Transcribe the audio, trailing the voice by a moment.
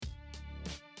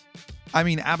I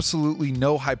mean, absolutely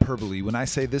no hyperbole when I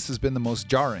say this has been the most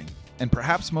jarring and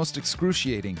perhaps most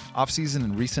excruciating offseason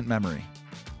in recent memory.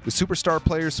 With superstar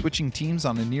players switching teams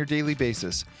on a near-daily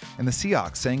basis and the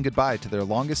Seahawks saying goodbye to their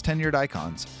longest-tenured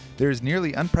icons, there is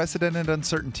nearly unprecedented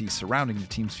uncertainty surrounding the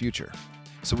team's future.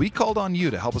 So we called on you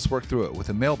to help us work through it with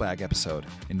a mailbag episode,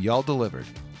 and y'all delivered.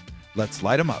 Let's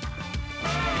light 'em up.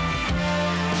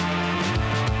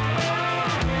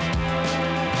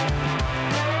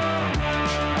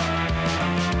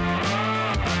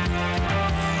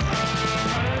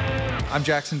 I'm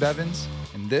Jackson Bevins,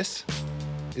 and this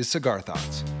is Cigar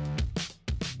Thoughts.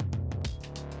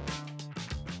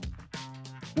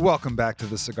 Welcome back to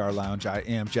the Cigar Lounge. I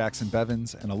am Jackson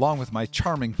Bevins, and along with my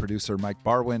charming producer, Mike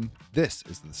Barwin, this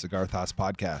is the Cigar Thoughts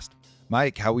podcast.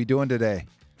 Mike, how we doing today?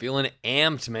 Feeling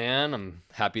amped, man. I'm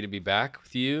happy to be back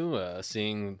with you,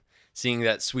 seeing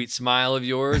that sweet smile of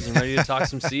yours and ready to talk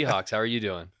some Seahawks. How are you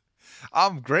doing?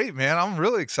 I'm great, man. I'm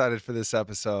really excited for this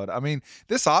episode. I mean,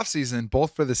 this offseason,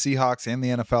 both for the Seahawks and the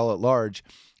NFL at large,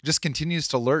 just continues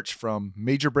to lurch from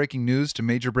major breaking news to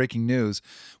major breaking news,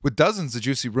 with dozens of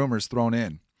juicy rumors thrown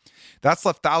in. That's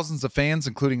left thousands of fans,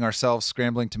 including ourselves,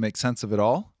 scrambling to make sense of it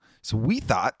all. So we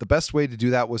thought the best way to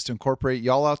do that was to incorporate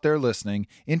y'all out there listening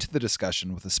into the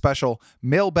discussion with a special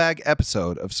mailbag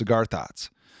episode of Cigar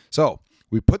Thoughts. So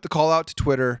we put the call out to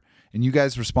Twitter, and you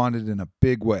guys responded in a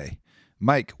big way.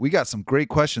 Mike, we got some great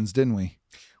questions, didn't we?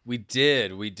 We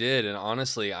did. And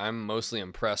honestly, I'm mostly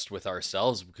impressed with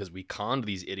ourselves because we conned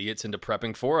these idiots into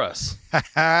prepping for us.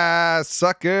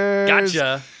 Suckers.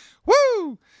 Gotcha.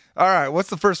 Woo! All right,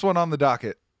 what's the first one on the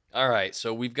docket? All right,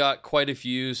 so we've got quite a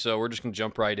few, so we're just going to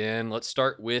jump right in. Let's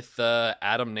start with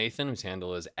Adam Nathan, whose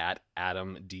handle is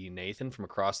 @AdamDNathan from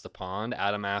across the pond.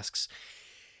 Adam asks,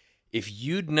 if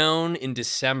you'd known in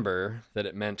December that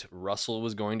it meant Russell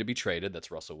was going to be traded,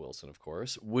 that's Russell Wilson, of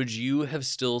course, would you have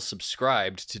still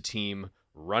subscribed to team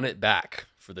Run It Back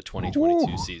for the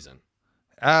 2022 season?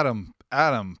 Adam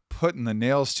putting the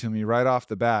nails to me right off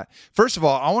the bat. First of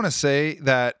all, I want to say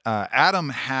that Adam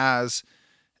has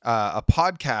a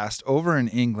podcast over in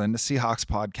England, a Seahawks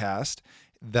podcast,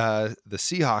 the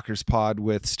Seahawkers pod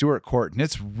with Stuart Court, and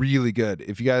it's really good.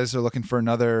 If you guys are looking for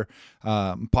another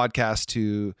podcast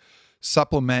to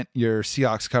supplement your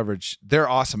Seahawks coverage, they're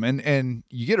awesome. And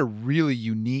you get a really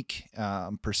unique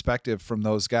perspective from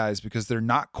those guys because they're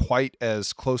not quite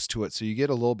as close to it. So you get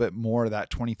a little bit more of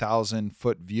that 20,000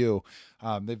 foot view.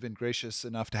 They've been gracious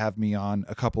enough to have me on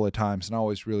a couple of times, and I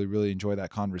always really, really enjoy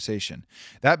that conversation.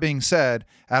 That being said,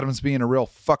 Adam's being a real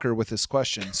fucker with this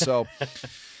question. So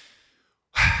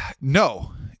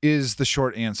no is the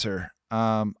short answer.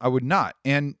 I would not.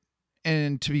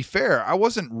 And to be fair, I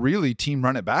wasn't really team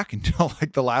Run It Back until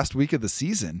like the last week of the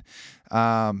season,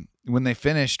 when they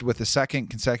finished with a second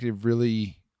consecutive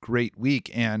really great week.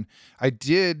 And I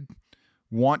did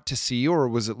want to see, or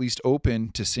was at least open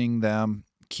to seeing them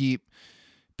keep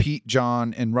Pete,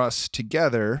 John, and Russ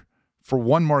together for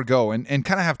one more go and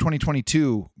kind of have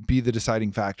 2022 be the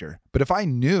deciding factor. But if I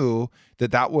knew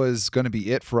that was going to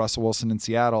be it for Russell Wilson in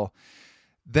Seattle,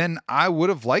 then I would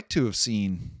have liked to have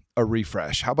seen a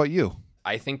refresh. How about you?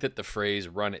 I think that the phrase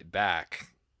Run It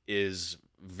Back is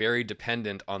very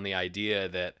dependent on the idea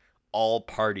that all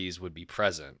parties would be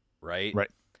present, right?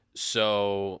 Right.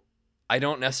 So I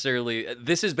don't necessarily,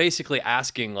 this is basically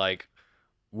asking like,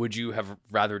 would you have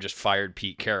rather just fired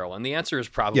Pete Carroll? And the answer is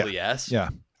probably yes. Yeah.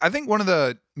 I think one of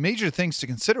the major things to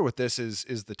consider with this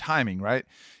is the timing, right?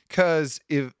 Because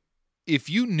if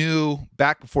you knew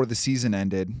back before the season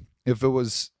ended, if it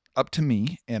was up to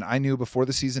me and I knew before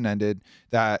the season ended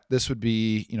that this would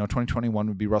be, 2021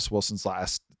 would be Russell Wilson's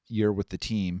last year with the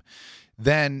team,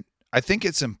 then I think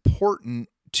it's important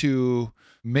to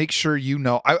make sure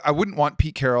I wouldn't want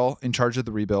Pete Carroll in charge of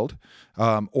the rebuild,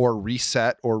 or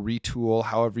reset or retool,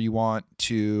 however you want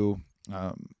to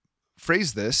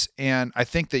phrase this. And I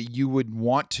think that you would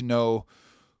want to know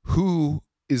who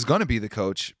is going to be the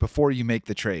coach before you make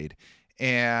the trade.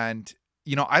 And,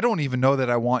 I don't even know that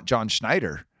I want John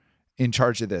Schneider in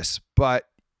charge of this, but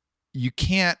you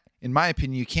can't, in my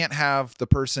opinion, you can't have the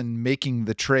person making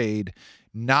the trade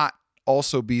not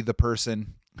also be the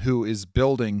person who is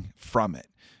building from it,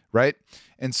 right?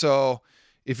 And so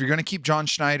if you're going to keep John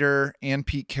Schneider and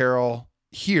Pete Carroll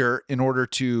here in order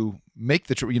to make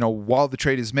the trade, while the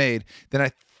trade is made, then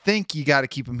I think you got to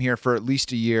keep them here for at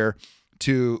least a year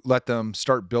to let them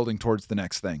start building towards the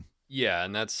next thing. Yeah,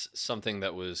 and that's something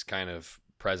that was kind of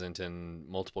present in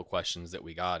multiple questions that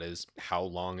we got, is how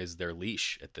long is their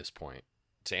leash at this point?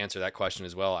 To answer that question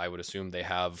as well, I would assume they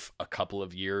have a couple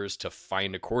of years to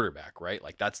find a quarterback, right?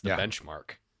 Like that's the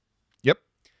benchmark. Yep.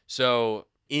 So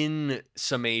in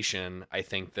summation, I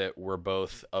think that we're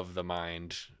both of the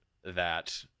mind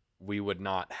that we would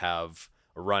not have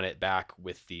run it back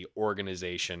with the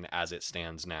organization as it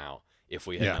stands now if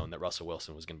we had known that Russell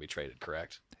Wilson was going to be traded,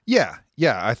 correct? Yeah.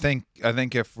 I think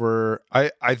if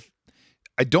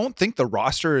I don't think the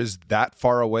roster is that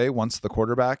far away once the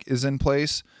quarterback is in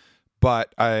place,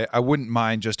 but I wouldn't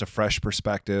mind just a fresh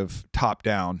perspective top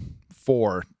down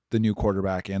for the new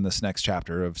quarterback and this next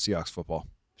chapter of Seahawks football.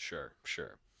 Sure.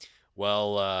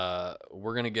 Well,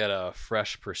 we're going to get a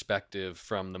fresh perspective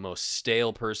from the most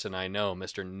stale person I know,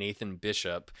 Mr. Nathan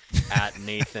Bishop at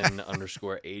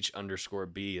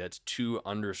Nathan_H_B. That's 2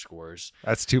 underscores.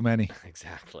 That's too many.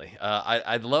 Exactly.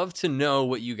 I'd love to know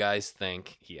what you guys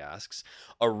think, he asks,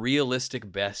 a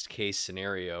realistic best case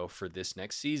scenario for this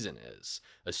next season is,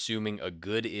 assuming a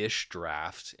good-ish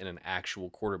draft in an actual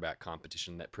quarterback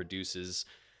competition that produces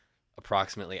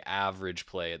approximately average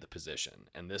play at the position.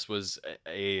 And this was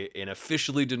an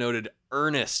officially denoted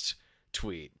earnest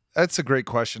tweet. That's a great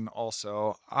question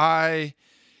also.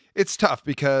 It's tough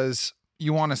because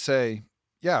you want to say,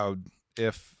 yeah,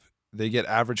 if they get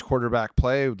average quarterback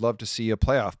play, I would love to see a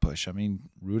playoff push. I mean,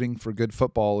 rooting for good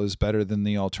football is better than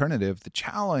the alternative. The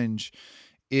challenge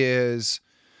is,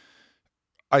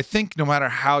 I think no matter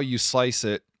how you slice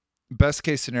it, best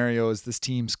case scenario is this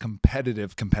team's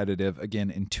competitive again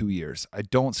in 2 years. I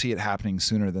don't see it happening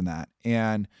sooner than that.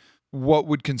 And what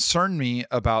would concern me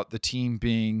about the team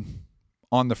being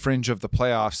on the fringe of the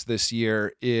playoffs this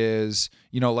year is,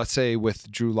 let's say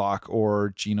with Drew Lock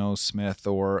or Geno Smith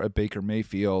or a Baker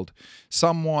Mayfield,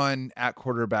 someone at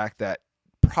quarterback that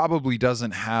probably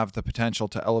doesn't have the potential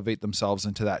to elevate themselves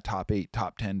into that top 8,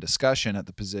 top 10 discussion at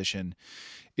the position,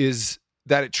 is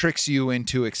that it tricks you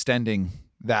into extending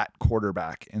that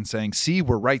quarterback and saying, see,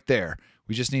 we're right there.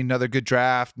 We just need another good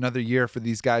draft, another year for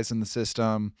these guys in the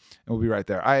system, and we'll be right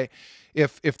there.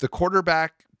 If the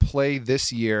quarterback play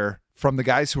this year from the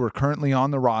guys who are currently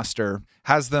on the roster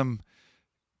has them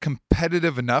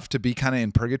competitive enough to be kind of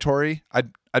in purgatory,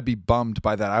 I'd be bummed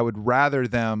by that. I would rather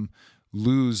them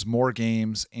lose more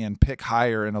games and pick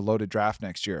higher in a loaded draft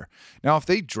next year. Now, if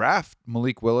they draft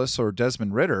Malik Willis or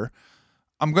Desmond Ridder,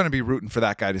 I'm going to be rooting for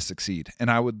that guy to succeed. And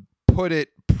I would put it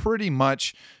pretty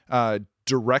much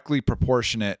directly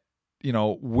proportionate,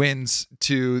 wins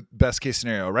to best case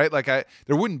scenario, right? Like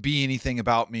there wouldn't be anything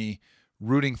about me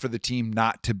rooting for the team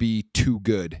not to be too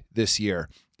good this year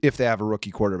if they have a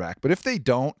rookie quarterback. But if they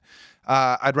don't,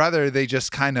 I'd rather they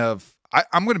just kind of,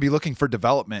 I'm going to be looking for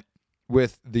development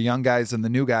with the young guys and the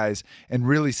new guys and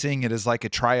really seeing it as like a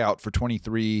tryout for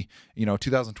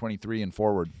 2023 and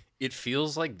forward. It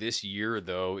feels like this year,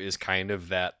 though, is kind of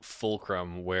that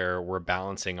fulcrum where we're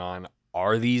balancing on,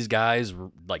 are these guys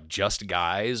like just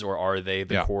guys or are they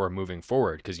the core moving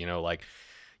forward? Because,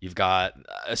 you've got,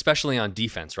 especially on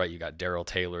defense, right? You got Darrell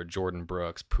Taylor, Jordan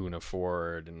Brooks, Poona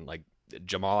Ford, and like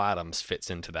Jamal Adams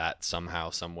fits into that somehow,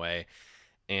 some way.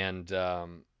 And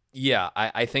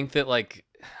I think that like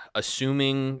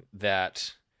assuming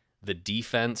that the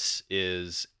defense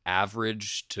is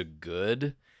average to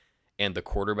good and the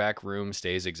quarterback room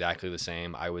stays exactly the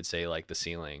same, I would say like the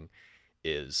ceiling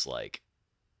is like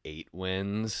 8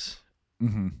 wins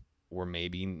or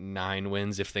maybe 9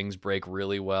 wins if things break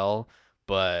really well.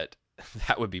 But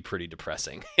that would be pretty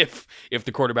depressing if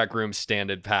the quarterback room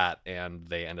standed pat and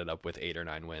they ended up with 8 or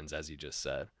 9 wins, as you just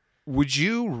said. Would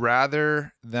you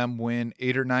rather them win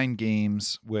 8 or 9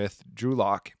 games with Drew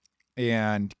Lock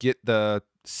and get the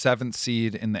 7th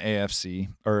seed in the AFC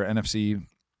or NFC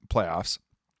playoffs?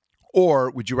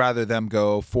 Or would you rather them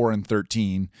go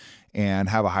 4-13 and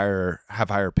have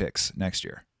higher picks next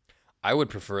year? I would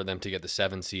prefer them to get the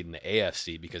 7th seed in the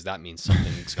AFC because that means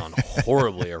something's gone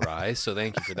horribly awry. So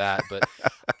thank you for that. But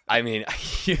I mean,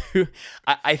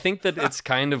 I think that it's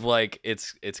kind of like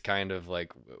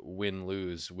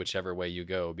win-lose whichever way you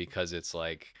go, because it's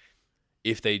like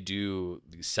if they do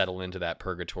settle into that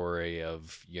purgatory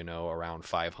of, around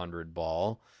 500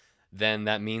 ball, then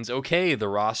that means, okay, the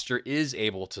roster is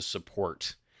able to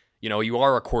support, you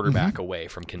are a quarterback away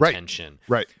from contention.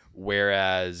 Right.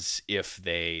 Whereas if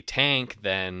they tank,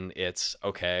 then it's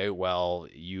okay, well,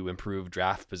 you improve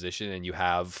draft position and you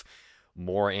have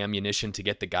more ammunition to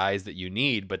get the guys that you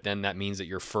need, but then that means that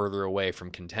you're further away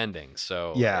from contending.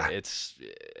 So it's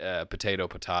potato.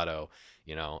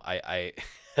 I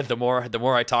the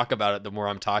more I talk about it, the more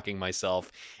I'm talking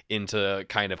myself into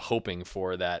kind of hoping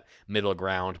for that middle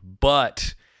ground.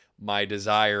 But my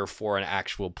desire for an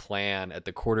actual plan at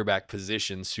the quarterback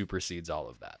position supersedes all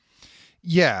of that.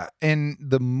 Yeah, and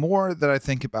the more that I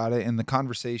think about it, and the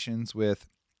conversations with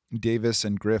Davis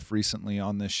and Griff recently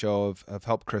on this show have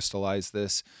helped crystallize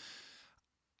this,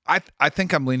 I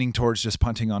think I'm leaning towards just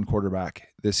punting on quarterback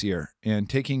this year and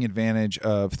taking advantage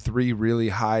of 3 really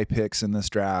high picks in this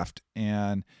draft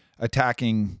and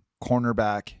attacking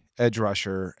cornerback, edge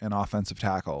rusher, and offensive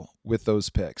tackle with those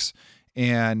picks.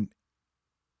 And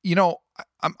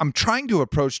I'm trying to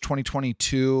approach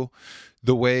 2022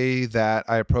 the way that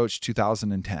I approached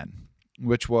 2010,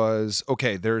 which was,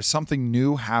 okay, there's something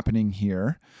new happening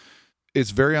here.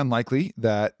 It's very unlikely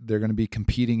that they're going to be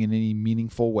competing in any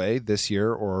meaningful way this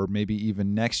year or maybe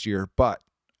even next year. But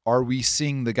are we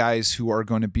seeing the guys who are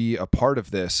going to be a part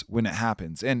of this when it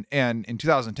happens? And in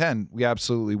 2010, we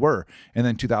absolutely were. And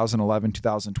then 2011,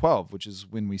 2012, which is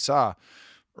when we saw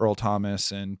Earl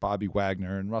Thomas and Bobby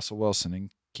Wagner and Russell Wilson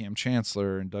and Cam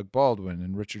Chancellor and Doug Baldwin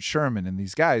and Richard Sherman and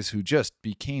these guys who just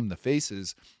became the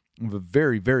faces of a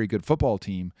very, very good football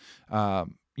team.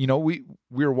 We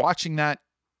were watching that,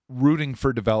 rooting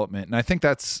for development. And I think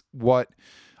that's what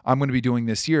I'm going to be doing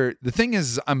this year. The thing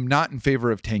is, I'm not in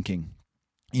favor of tanking.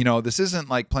 This isn't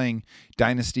like playing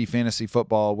dynasty fantasy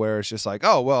football where it's just like,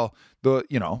 oh, well,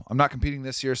 I'm not competing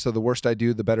this year, so the worse I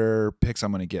do, the better picks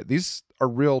I'm going to get. These are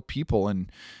real people and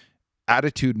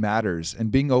attitude matters, and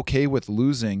being okay with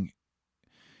losing.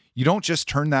 You don't just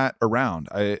turn that around.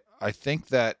 I think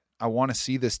that I want to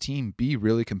see this team be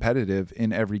really competitive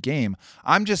in every game.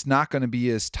 I'm just not going to be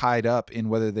as tied up in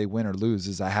whether they win or lose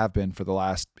as I have been for the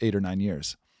last 8 or 9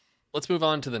 years. Let's move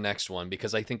on to the next one,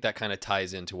 because I think that kind of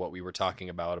ties into what we were talking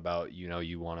about,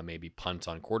 you want to maybe punt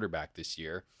on quarterback this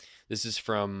year. This is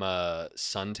from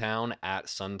Suntown at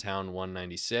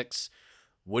Suntown196.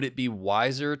 Would it be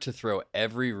wiser to throw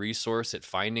every resource at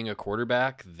finding a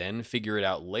quarterback, then figure it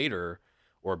out later,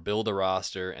 or build a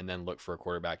roster and then look for a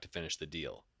quarterback to finish the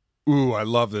deal? Ooh, I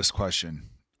love this question.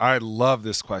 I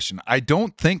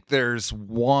don't think there's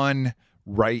one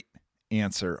right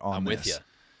answer on this.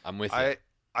 I'm with you.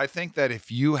 I think that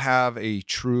if you have a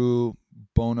true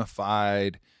bona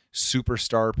fide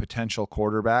superstar potential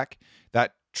quarterback,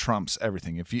 that trumps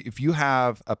everything. If you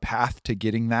have a path to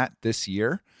getting that this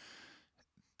year,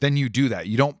 then you do that.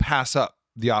 You don't pass up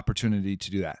the opportunity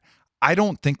to do that. I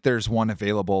don't think there's one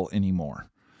available anymore.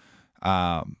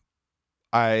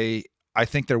 I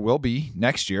think there will be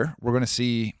next year. We're going to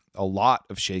see a lot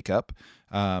of shakeup.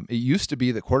 It used to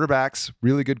be that quarterbacks,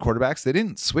 really good quarterbacks, they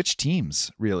didn't switch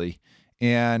teams really.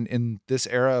 And in this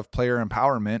era of player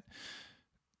empowerment,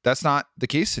 that's not the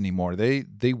case anymore.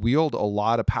 They wield a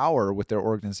lot of power with their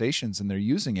organizations and they're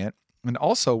using it. And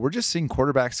also, we're just seeing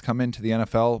quarterbacks come into the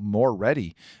NFL more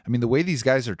ready. I mean, the way these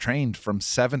guys are trained from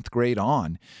 7th grade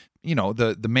on,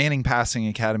 the Manning Passing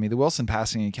Academy, the Wilson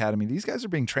Passing Academy, these guys are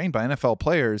being trained by NFL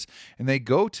players, and they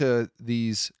go to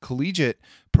these collegiate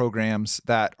programs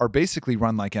that are basically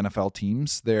run like NFL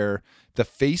teams. They're the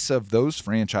face of those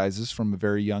franchises from a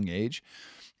very young age.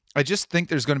 I just think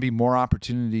there's going to be more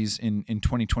opportunities in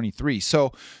 2023.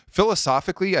 So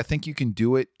philosophically, I think you can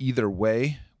do it either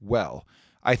way well.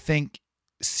 I think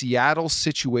Seattle's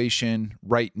situation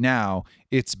right now,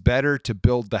 it's better to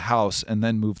build the house and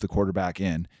then move the quarterback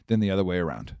in than the other way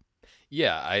around.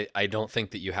 Yeah, I don't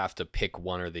think that you have to pick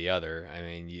one or the other. I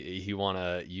mean, you want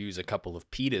to use a couple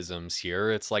of Pete-isms here.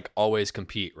 It's like always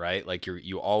compete, right? Like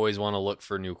you always want to look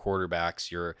for new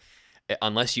quarterbacks.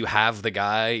 Unless you have the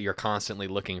guy, you're constantly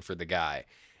looking for the guy.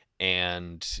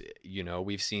 And,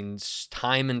 we've seen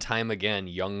time and time again,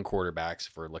 young quarterbacks,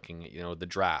 if we're looking at, the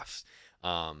drafts,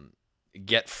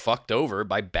 get fucked over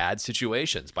by bad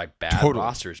situations, by bad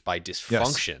rosters, by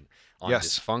dysfunction on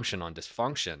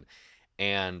dysfunction.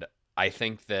 And I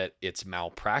think that it's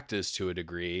malpractice to a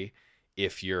degree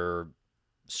if you're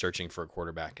searching for a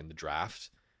quarterback in the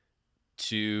draft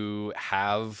to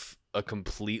have a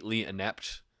completely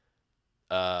inept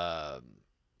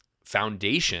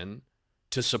foundation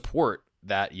to support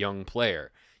that young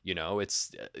player.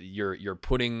 It's you're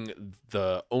putting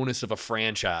the onus of a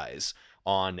franchise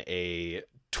on a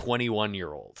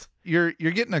 21-year-old. You're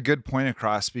getting a good point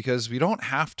across, because we don't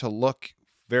have to look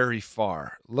very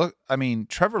far.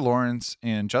 Trevor Lawrence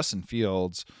and Justin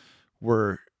Fields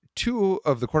were 2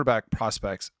 of the quarterback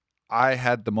prospects I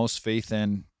had the most faith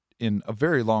in a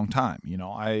very long time.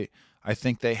 I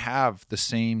think they have the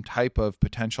same type of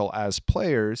potential as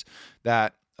players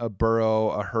that a Burrow,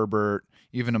 a Herbert,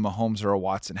 even a Mahomes or a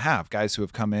Watson have. Guys who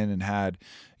have come in and had,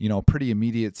 pretty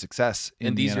immediate success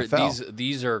in the NFL.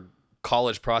 These are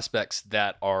college prospects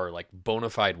that are like bona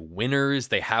fide winners.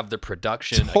 They have the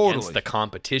production against the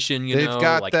competition. They've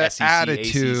got like the SEC,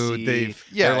 attitude. ACC.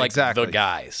 They're like the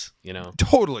guys.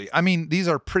 Totally. I mean, these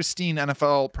are pristine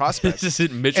NFL prospects. This is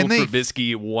Mitchell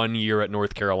Trubisky 1 year at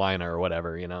North Carolina or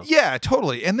whatever. Yeah,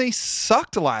 totally. And they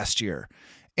sucked last year.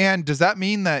 And does that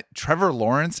mean that Trevor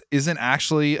Lawrence isn't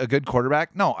actually a good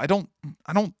quarterback? No, I don't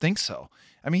think so.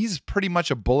 I mean, he's pretty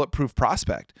much a bulletproof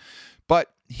prospect,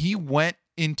 but he went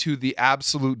into the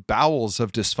absolute bowels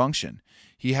of dysfunction.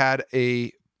 He had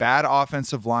a bad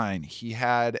offensive line. He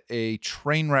had a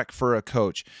train wreck for a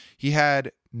coach. He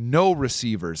had no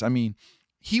receivers. I mean,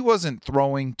 he wasn't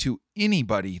throwing to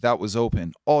anybody that was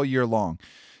open all year long.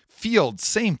 Fields,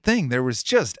 same thing. There was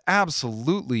just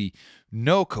absolutely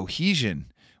no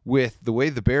cohesion with the way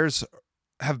the Bears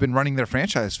have been running their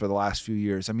franchise for the last few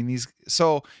years. I mean,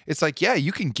 so it's like, yeah,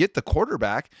 you can get the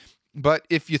quarterback, but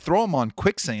if you throw them on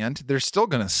quicksand, they're still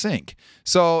going to sink.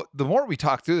 So the more we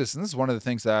talk through this, and this is one of the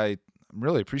things that I'm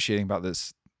really appreciating about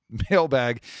this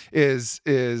mailbag is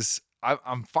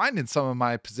I'm finding some of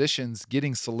my positions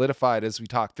getting solidified as we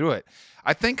talk through it.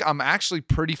 I think I'm actually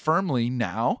pretty firmly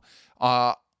now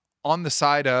on the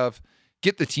side of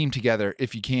get the team together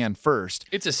if you can first.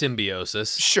 It's a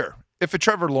symbiosis. Sure. If a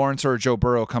Trevor Lawrence or a Joe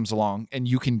Burrow comes along and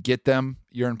you can get them,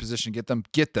 you're in position to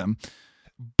get them.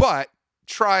 But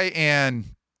try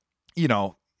and,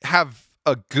 have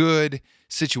a good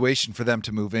situation for them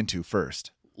to move into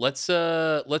first. Let's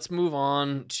move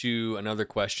on to another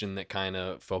question that kind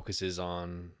of focuses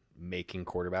on making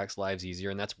quarterbacks' lives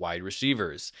easier, and that's wide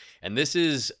receivers. And this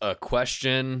is a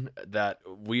question that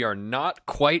we are not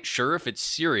quite sure if it's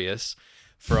serious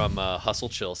from Hustle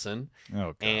Chilson.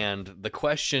 Oh, God. And the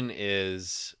question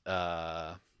is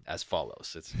as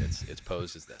follows. It's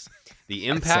posed as this. The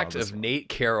impact of Nate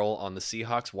Carroll on the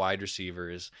Seahawks wide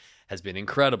receivers has been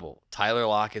incredible. Tyler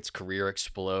Lockett's career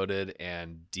exploded,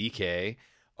 and DK,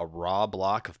 a raw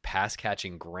block of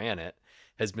pass-catching granite,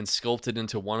 has been sculpted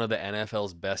into one of the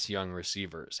NFL's best young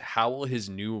receivers. How will his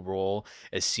new role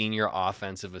as senior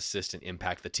offensive assistant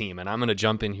impact the team? And I'm going to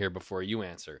jump in here before you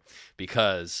answer,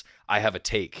 because I have a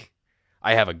take.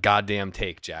 I have a goddamn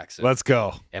take, Jackson. Let's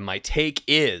go. And my take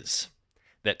is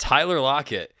that Tyler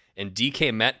Lockett and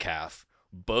DK Metcalf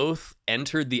both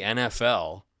entered the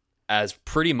NFL as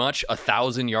pretty much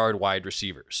 1,000-yard wide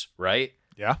receivers, right?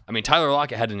 Yeah. I mean, Tyler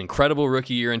Lockett had an incredible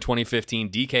rookie year in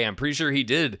 2015. DK, I'm pretty sure he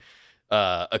did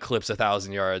eclipse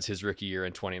 1,000 yards his rookie year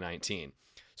in 2019.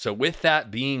 So with that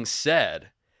being said,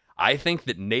 I think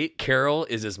that Nate Carroll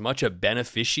is as much a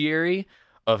beneficiary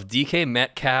of DK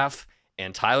Metcalf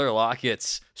and Tyler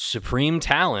Lockett's supreme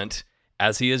talent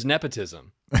as he is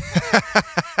nepotism.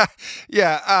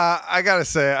 Yeah, I gotta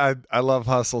say, I love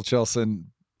Hustle Chilson,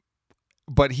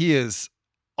 but he is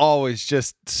always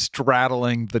just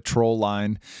straddling the troll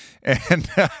line. And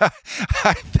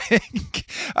I think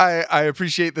I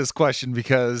appreciate this question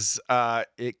because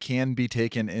it can be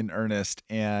taken in earnest.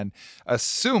 And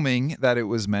assuming that it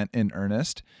was meant in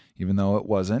earnest, even though it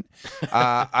wasn't,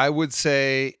 I would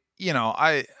say,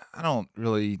 I don't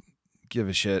really give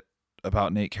a shit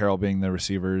about Nate Carroll being the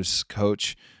receivers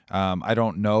coach. I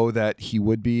don't know that he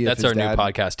would be. That's our new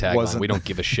podcast tagline. We don't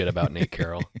give a shit about Nate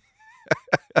Carroll.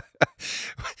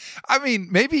 I mean,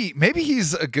 maybe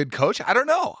he's a good coach. I don't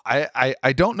know.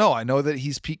 I don't know. I know that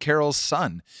he's Pete Carroll's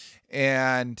son,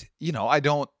 and I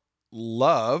don't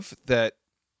love that.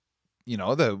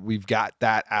 That we've got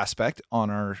that aspect on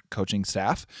our coaching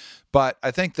staff, but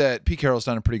I think that Pete Carroll's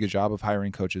done a pretty good job of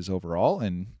hiring coaches overall,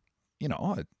 and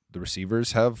the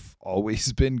receivers have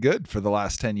always been good for the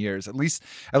last 10 years, at least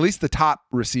the top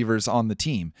receivers on the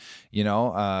team.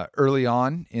 Early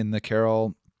on in the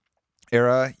Carroll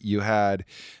era, you had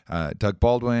Doug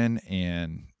Baldwin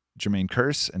and Jermaine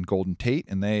Kearse and Golden Tate,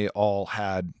 and they all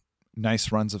had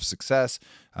nice runs of success.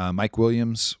 Mike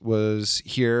Williams was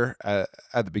here at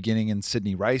the beginning, and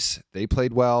Sidney Rice, they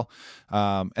played well.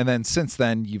 And then since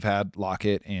then, you've had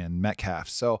Lockett and Metcalf.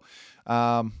 So,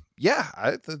 the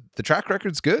track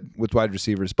record's good with wide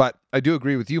receivers, but I do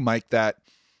agree with you, Mike, that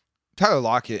Tyler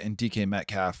Lockett and DK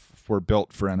Metcalf were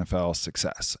built for NFL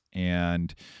success,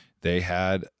 and they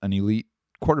had an elite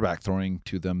quarterback throwing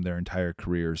to them their entire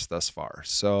careers thus far.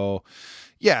 So,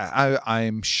 yeah,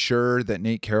 I'm sure that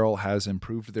Nate Carroll has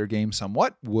improved their game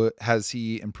somewhat. Has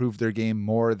he improved their game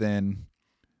more than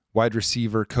wide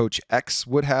receiver coach X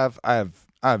would have? I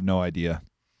have no idea.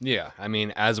 Yeah, I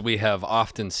mean, as we have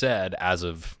often said, as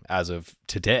of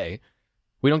today,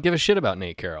 we don't give a shit about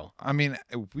Nate Carroll. I mean,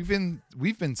 we've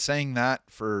been saying that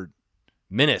for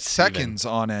minutes, seconds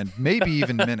on end, maybe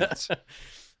even minutes.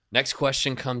 Next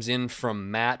question comes in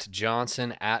from Matt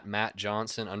Johnson at Matt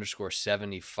Johnson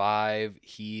 _75.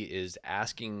 He is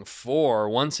asking for,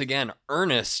 once again,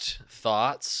 earnest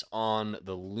thoughts on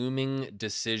the looming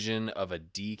decision of a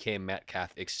DK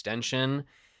Metcalf extension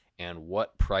and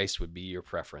what price would be your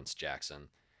preference, Jackson.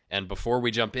 And before we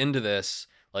jump into this,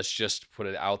 let's just put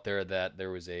it out there that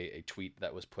there was a tweet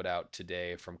that was put out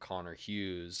today from Connor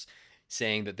Hughes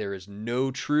saying that there is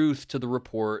no truth to the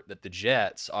report that the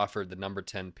Jets offered the number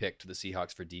 10 pick to the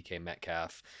Seahawks for DK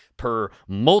Metcalf per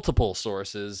multiple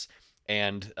sources.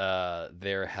 And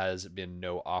there has been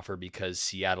no offer because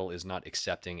Seattle is not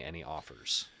accepting any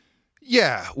offers.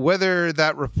 Yeah, whether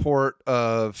that report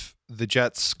of the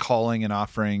Jets calling and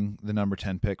offering the number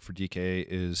 10 pick for DK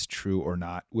is true or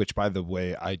not, which, by the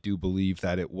way, I do believe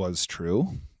that it was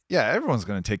true. Yeah, everyone's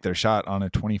going to take their shot on a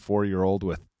 24-year-old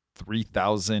with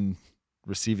 3,000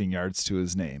 receiving yards to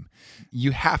his name. You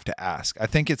have to ask. I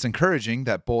think it's encouraging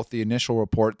that both the initial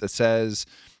report that says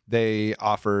they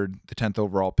offered the 10th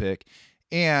overall pick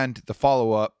and the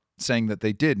follow-up saying that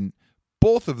they didn't,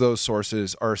 both of those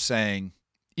sources are saying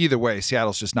either way,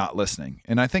 Seattle's just not listening.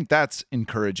 And I think that's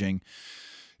encouraging.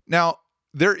 Now,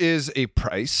 there is a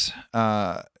price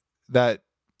that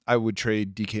I would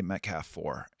trade DK Metcalf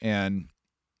for. And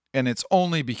it's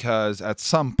only because at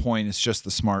some point it's just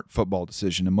the smart football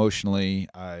decision. Emotionally,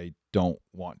 I don't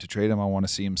want to trade him. I want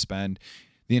to see him spend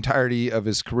the entirety of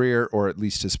his career, or at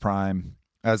least his prime,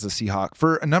 as a Seahawk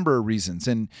for a number of reasons.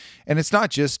 And it's not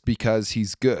just because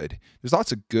he's good. There's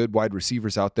lots of good wide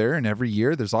receivers out there, and every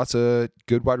year there's lots of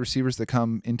good wide receivers that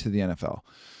come into the NFL.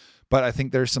 But I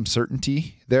think there's some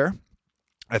certainty there.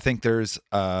 I think there's,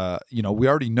 we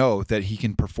already know that he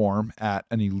can perform at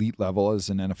an elite level as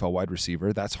an NFL wide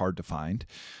receiver. That's hard to find.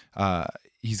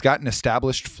 He's got an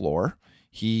established floor.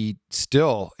 He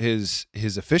still, his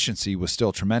efficiency was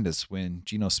still tremendous when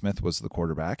Geno Smith was the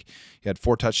quarterback. He had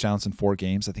 4 touchdowns in 4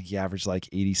 games. I think he averaged like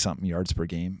 80-something yards per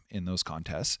game in those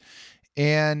contests.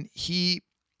 And he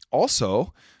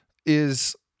also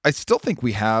is, I still think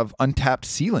we have untapped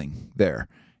ceiling there.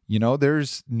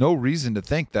 There's no reason to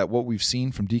think that what we've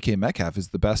seen from DK Metcalf is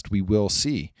the best we will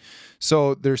see.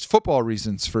 So there's football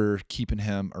reasons for keeping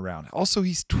him around. Also,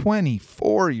 he's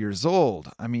 24 years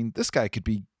old. I mean, this guy could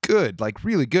be good, like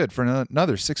really good for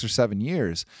another 6 or 7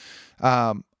 years.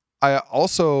 I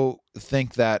also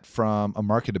think that from a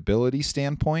marketability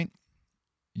standpoint,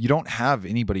 you don't have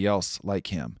anybody else like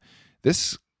him.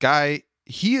 This guy,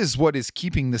 he is what is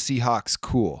keeping the Seahawks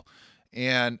cool.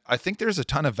 And I think there's a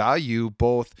ton of value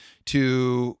both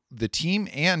to the team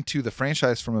and to the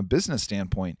franchise from a business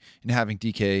standpoint in having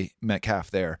DK Metcalf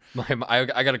there. I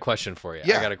got a question for you.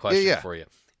 Yeah, I got a question for you.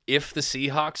 If the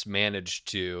Seahawks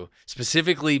managed to,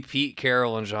 specifically Pete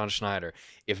Carroll and John Schneider,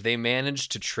 if they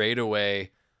managed to trade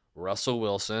away Russell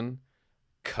Wilson,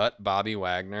 cut Bobby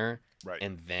Wagner, right,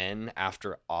 and then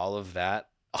after all of that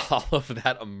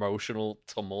emotional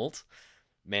tumult,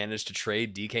 managed to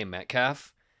trade DK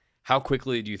Metcalf, how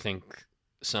quickly do you think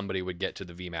somebody would get to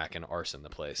the VMAC and arson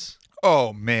the place?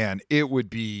 Oh man, that would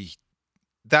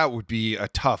be a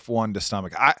tough one to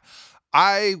stomach.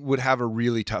 I would have a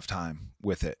really tough time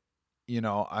with it.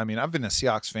 I mean, I've been a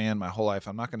Seahawks fan my whole life.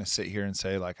 I'm not going to sit here and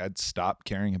say like I'd stop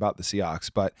caring about the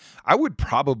Seahawks, but I would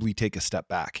probably take a step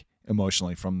back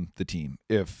emotionally from the team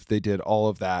if they did all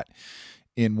of that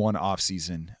in one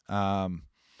offseason.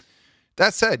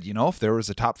 That said, if there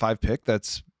was a top 5 pick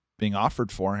that's being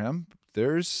offered for him,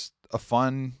 there's a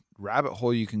fun rabbit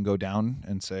hole you can go down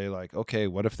and say like, okay,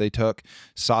 what if they took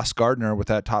Sauce Gardner with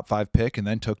that top 5 pick and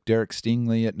then took Derek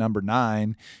Stingley at number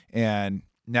 9, and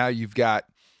now you've got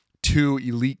 2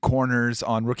 elite corners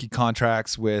on rookie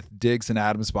contracts with Diggs and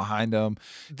Adams behind them.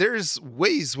 There's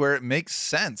ways where it makes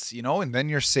sense, and then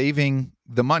you're saving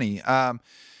the money.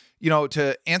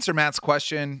 To answer Matt's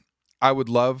question, I would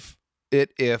love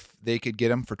it if they could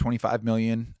get him for $25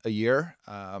 million a year.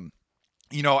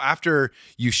 After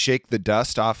you shake the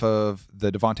dust off of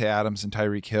the Devontae Adams and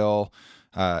Tyreek Hill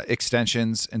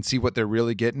extensions and see what they're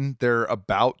really getting, they're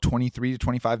about $23 to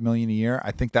 $25 million a year.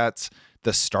 I think that's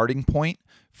the starting point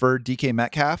for DK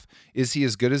Metcalf. Is he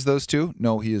as good as those two?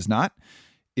 No, he is not.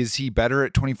 Is he better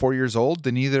at 24 years old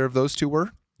than either of those two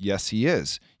were? Yes, he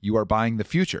is. You are buying the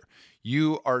future.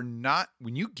 You are not,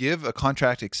 when you give a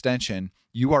contract extension,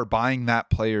 you are buying that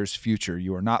player's future.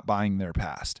 You are not buying their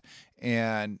past.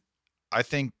 And I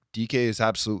think DK is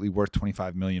absolutely worth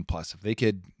 $25 million plus. If they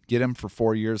could get him for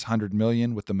 4 years, $100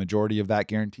 million with the majority of that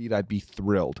guaranteed, I'd be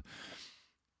thrilled.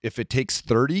 If it takes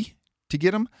 30 to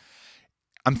get him,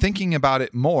 I'm thinking about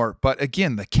it more. But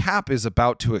again, the cap is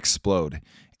about to explode.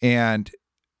 And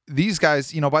these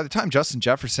guys, by the time Justin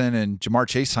Jefferson and Jamar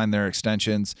Chase sign their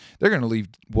extensions, they're going to leave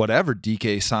whatever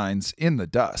DK signs in the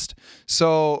dust.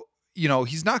 So,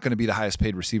 he's not going to be the highest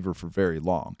paid receiver for very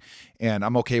long. And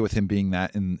I'm okay with him being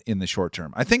that in the short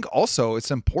term. I think also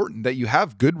it's important that you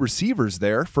have good receivers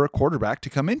there for a quarterback to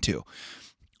come into.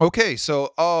 Okay,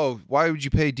 so why would you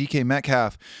pay DK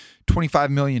Metcalf $25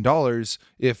 million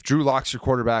if Drew Lock's your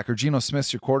quarterback or Geno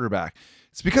Smith's your quarterback?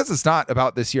 It's because it's not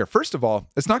about this year. First of all,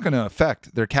 it's not going to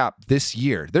affect their cap this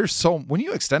year. When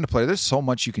you extend a player, there's so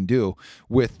much you can do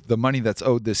with the money that's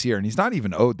owed this year, and he's not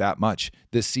even owed that much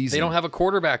this season. They don't have a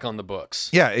quarterback on the books.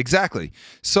 Yeah, exactly.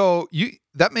 So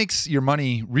that makes your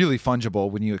money really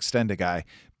fungible when you extend a guy.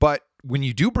 But when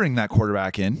you do bring that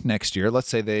quarterback in next year, let's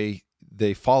say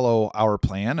they follow our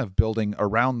plan of building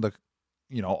around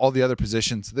all the other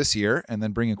positions this year and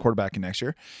then bring a quarterback in next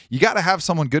year, you got to have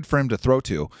someone good for him to throw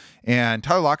to. And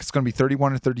Tyler Lockett's going to be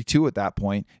 31 or 32 at that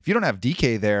point. If you don't have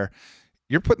DK there,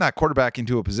 you're putting that quarterback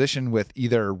into a position with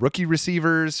either rookie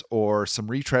receivers or some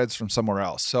retreads from somewhere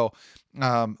else. So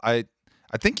I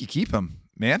think you keep him,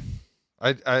 man.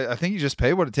 I think you just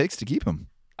pay what it takes to keep him.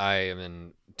 I am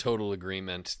in total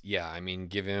agreement. Yeah, I mean,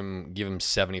 give him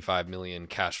 75 million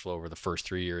cash flow over the first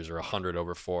 3 years or 100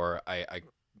 over 4. I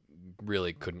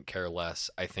really couldn't care less.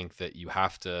 I think that you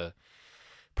have to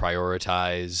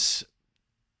prioritize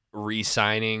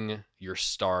re-signing your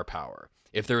star power.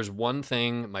 If there's one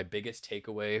thing, my biggest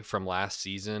takeaway from last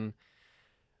season,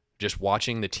 just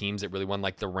watching the teams that really won,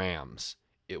 like the Rams,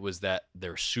 it was that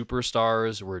their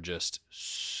superstars were just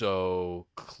so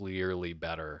clearly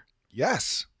better.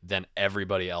 Yes. Than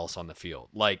everybody else on the field.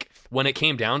 Like, when it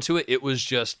came down to it, it was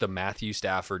just the Matthew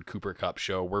Stafford Cooper Kupp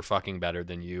show. We're fucking better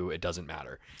than you. It doesn't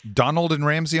matter. Donald and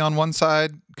Ramsey on one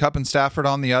side, Kupp and Stafford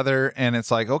on the other. And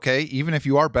it's like, okay, even if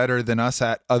you are better than us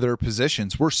at other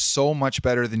positions, we're so much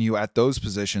better than you at those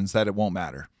positions that it won't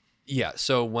matter. Yeah.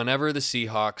 So whenever the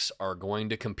Seahawks are going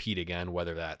to compete again,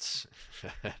 whether that's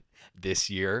this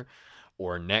year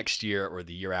or next year or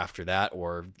the year after that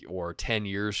or 10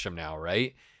 years from now,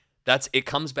 right? It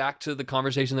comes back to the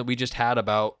conversation that we just had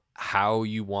about how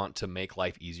you want to make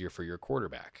life easier for your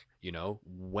quarterback,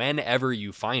 whenever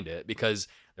you find it, because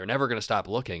they're never going to stop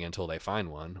looking until they find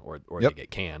one or Yep. they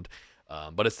get canned.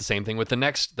 But it's the same thing with the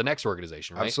next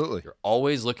organization, right? Absolutely. You're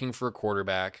always looking for a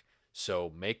quarterback,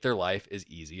 so make their life as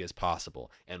easy as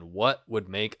possible. And what would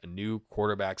make a new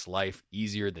quarterback's life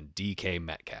easier than DK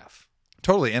Metcalf?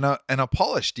 Totally. And a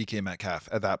polished DK Metcalf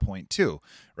at that point too,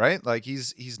 right? Like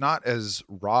he's not as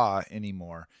raw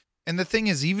anymore. And the thing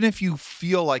is, even if you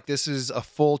feel like this is a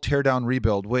full teardown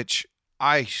rebuild, which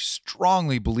I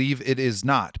strongly believe it is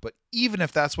not, but even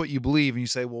if that's what you believe and you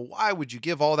say, well, why would you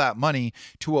give all that money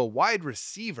to a wide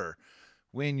receiver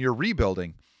when you're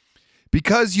rebuilding?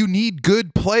 Because you need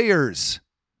good players.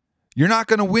 You're not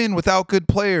going to win without good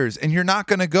players, and you're not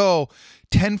going to go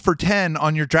 10 for 10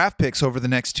 on your draft picks over the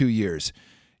next 2 years.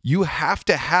 You have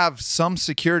to have some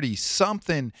security,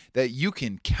 something that you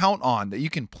can count on, that you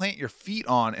can plant your feet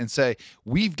on and say,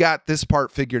 we've got this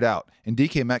part figured out. And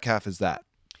DK Metcalf is that.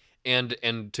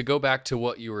 And to go back to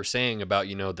what you were saying about,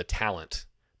 the talent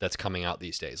that's coming out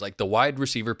these days, like the wide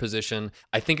receiver position,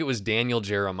 I think it was Daniel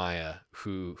Jeremiah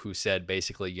who said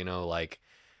basically,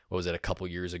 what was it, a couple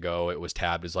years ago, it was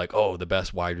tabbed as like, oh, the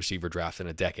best wide receiver draft in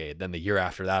a decade. Then the year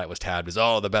after that, it was tabbed as,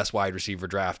 oh, the best wide receiver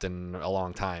draft in a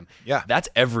long time. Yeah. That's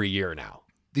every year now.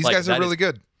 These guys are really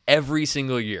good. Every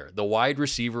single year. The wide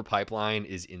receiver pipeline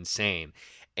is insane.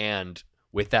 And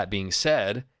with that being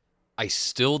said, I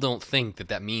still don't think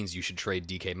that means you should trade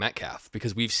DK Metcalf,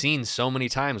 because we've seen so many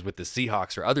times with the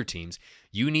Seahawks or other teams,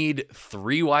 you need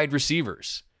 3 wide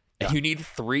receivers. Yeah. And you need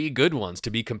 3 good ones to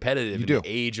be competitive in the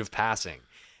age of passing.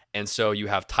 And so you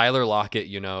have Tyler Lockett,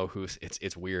 who's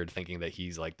it's weird thinking that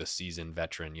he's like the seasoned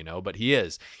veteran, but he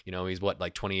is. He's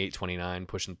like 28, 29,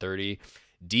 pushing 30.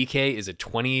 DK is a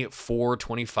 24,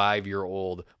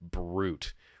 25-year-old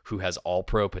brute who has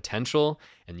all-pro potential,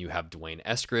 and you have Dwayne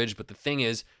Eskridge. But the thing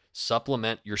is,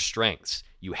 supplement your strengths.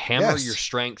 You hammer your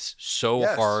strengths so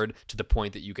hard to the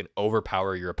point that you can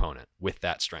overpower your opponent with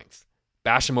that strength.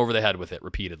 Bash him over the head with it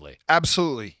repeatedly.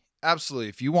 Absolutely. Absolutely.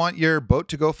 If you want your boat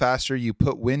to go faster, you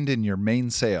put wind in your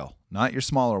mainsail, not your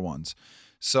smaller ones.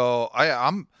 So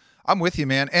I'm with you,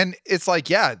 man. And it's like,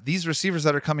 yeah, these receivers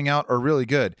that are coming out are really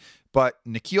good. But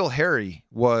N'Keal Harry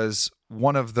was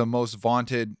one of the most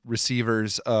vaunted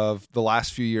receivers of the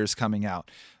last few years coming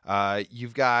out.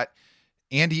 You've got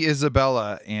Andy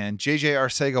Isabella and JJ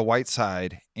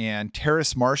Arcega-Whiteside and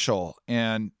Terrace Marshall.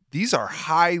 And these are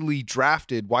highly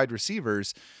drafted wide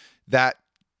receivers that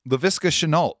Laviska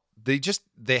Shenault,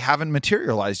 they haven't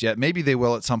materialized yet. Maybe they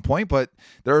will at some point, but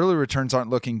the early returns aren't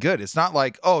looking good. It's not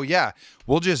like, oh yeah,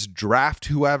 we'll just draft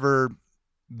whoever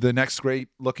the next great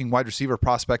looking wide receiver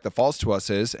prospect that falls to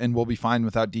us is, and we'll be fine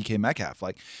without DK Metcalf.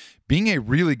 Like, being a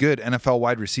really good NFL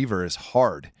wide receiver is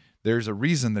hard. There's a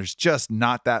reason there's just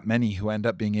not that many who end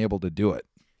up being able to do it.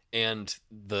 And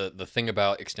the thing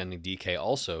about extending DK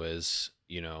also is,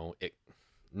 it,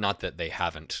 not that they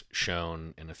haven't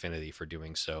shown an affinity for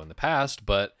doing so in the past,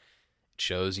 but it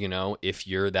shows, if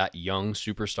you're that young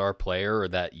superstar player or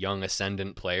that young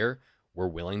ascendant player, we're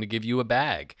willing to give you a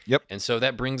bag. Yep. And so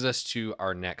that brings us to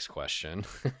our next question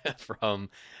from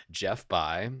Jeff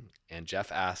By. And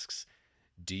Jeff asks,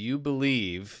 do you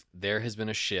believe there has been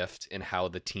a shift in how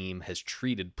the team has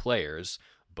treated players,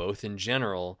 both in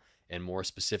general and more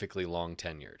specifically long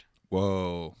tenured?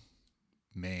 Whoa,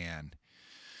 man.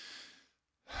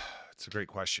 It's a great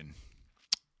question.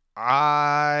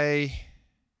 I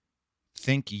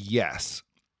think yes.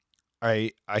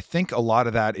 I think a lot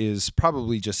of that is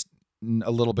probably just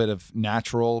a little bit of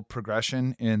natural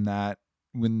progression in that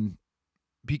when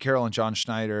Pete Carroll and John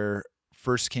Schneider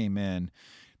first came in,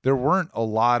 there weren't a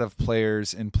lot of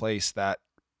players in place that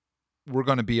were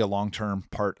going to be a long-term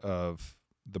part of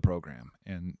the program.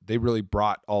 And they really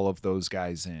brought all of those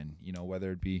guys in,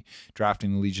 whether it be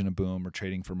drafting the Legion of Boom or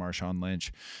trading for Marshawn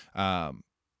Lynch. And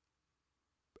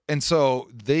so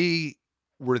they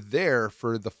were there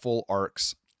for the full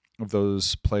arcs of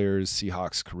those players'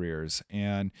 Seahawks careers,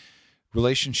 and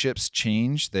relationships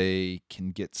change. They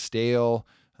can get stale.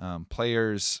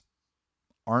 Players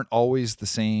aren't always the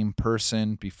same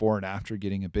person before and after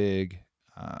getting a big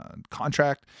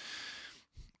contract.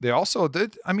 They also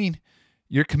did. I mean,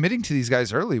 you're committing to these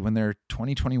guys early when they're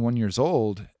 20, 21 years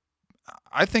old.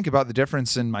 I think about the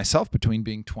difference in myself between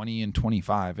being 20 and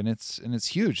 25, and it's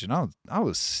huge. And I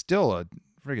was still a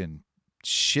friggin'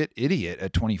 shit idiot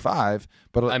at 25.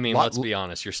 But I mean, let's be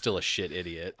honest, you're still a shit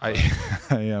idiot. I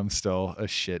am still a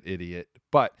shit idiot,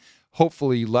 but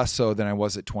hopefully less so than I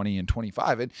was at 20 and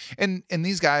 25. And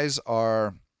these guys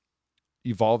are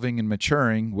evolving and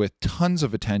maturing with tons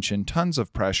of attention, tons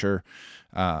of pressure,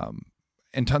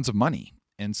 and tons of money.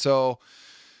 And so,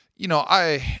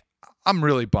 I'm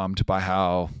really bummed by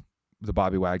how the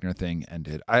Bobby Wagner thing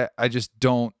ended. I just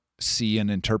don't see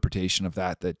an interpretation of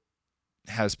that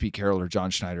has Pete Carroll or John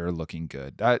Schneider looking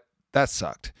good. That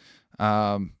sucked.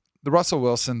 The Russell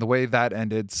Wilson, the way that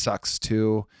ended sucks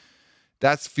too.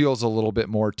 That feels a little bit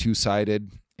more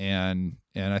two-sided, and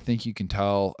I think you can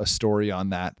tell a story on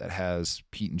that has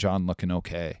Pete and John looking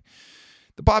okay.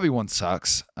 The Bobby one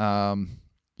sucks.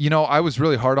 I was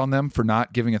really hard on them for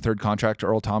not giving a third contract to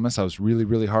Earl Thomas. I was really,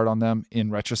 really hard on them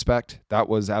in retrospect. That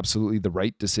was absolutely the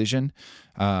right decision.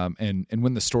 And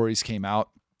when the stories came out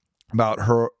about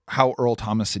how Earl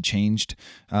Thomas had changed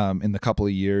in the couple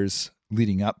of years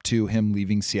leading up to him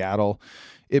leaving Seattle,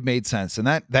 it made sense. And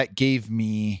that gave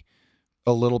me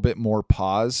a little bit more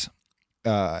pause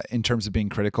in terms of being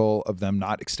critical of them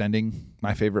not extending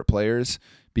my favorite players,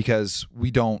 because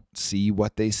we don't see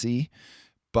what they see.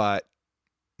 But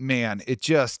man,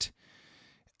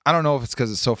 I don't know if it's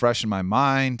because it's so fresh in my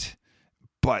mind,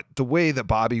 but the way that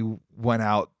Bobby went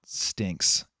out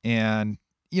stinks. And,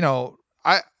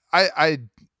 I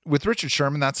with Richard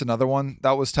Sherman, that's another one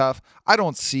that was tough. I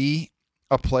don't see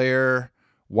a player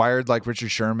wired like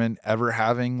Richard Sherman ever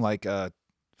having like a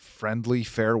friendly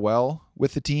farewell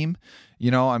with the team.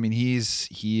 I mean, he's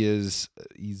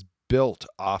built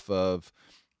off of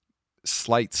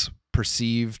slights,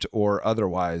 perceived or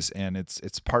otherwise, and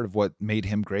it's part of what made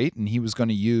him great. And he was going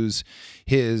to use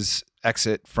his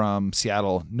exit from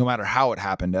Seattle, no matter how it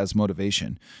happened, as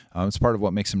motivation. It's part of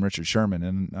what makes him Richard Sherman,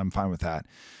 and I'm fine with that.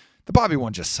 The Bobby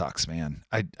one just sucks, man.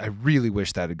 I really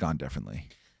wish that had gone differently.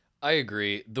 I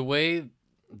agree. The way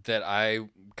that I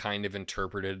kind of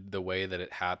interpreted the way that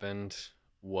it happened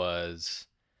was,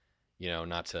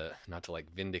 not to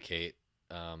like vindicate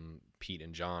Pete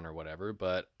and John or whatever,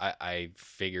 but I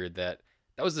figured that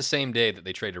was the same day that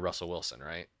they traded Russell Wilson,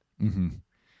 right? Mm-hmm.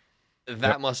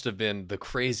 That must have been the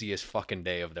craziest fucking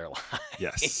day of their lives.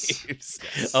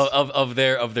 Yes. of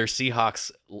their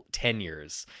Seahawks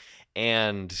tenures.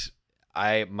 And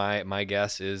my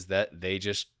guess is that they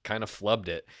just kind of flubbed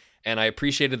it. And I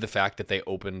appreciated the fact that they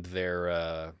opened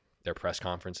their press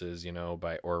conferences,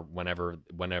 or whenever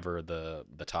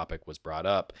the topic was brought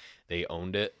up, they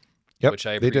owned it. Yep, which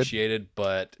I appreciated,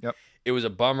 but yep. It was a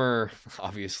bummer.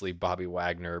 Obviously, Bobby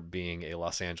Wagner being a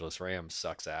Los Angeles Rams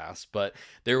sucks ass, but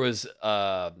there was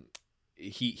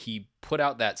he put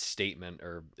out that statement,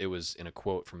 or it was in a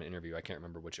quote from an interview. I can't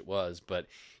remember which it was, but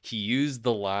he used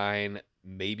the line,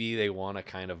 "Maybe they want to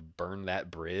kind of burn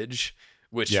that bridge,"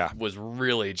 which was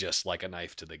really just like a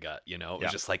knife to the gut. It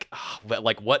was just like,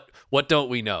 what don't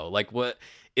we know? Like what?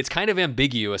 It's kind of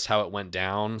ambiguous how it went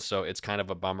down, so it's kind of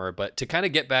a bummer. But to kind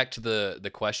of get back to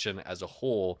the question as a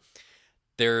whole,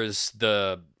 there's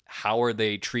how are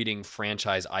they treating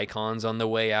franchise icons on the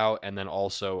way out, and then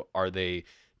also are they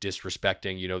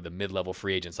disrespecting, the mid-level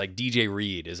free agents. Like DJ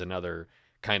Reed is another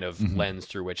kind of lens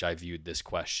through which I viewed this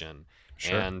question.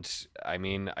 Sure. And I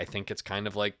mean, I think it's kind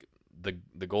of like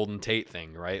the Golden Tate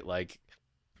thing, right? Like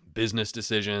business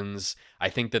decisions. I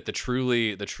think that the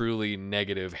truly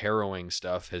negative, harrowing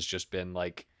stuff has just been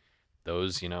like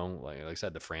those, like I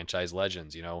said, the franchise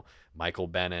legends, Michael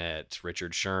Bennett,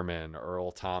 Richard Sherman,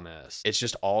 Earl Thomas. It's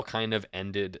just all kind of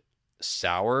ended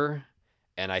sour.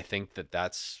 And I think that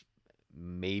that's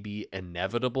maybe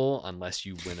inevitable unless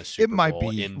you win a Super Bowl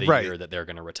in the year that they're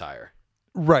going to retire.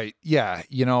 Right. Yeah.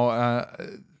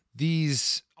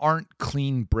 These aren't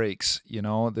clean breaks.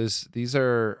 These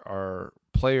are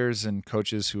players and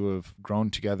coaches who have grown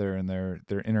together, and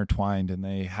they're intertwined, and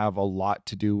they have a lot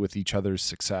to do with each other's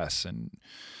success. And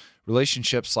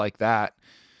relationships like that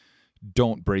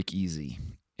don't break easy.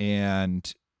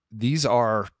 And these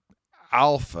are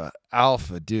alpha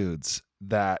dudes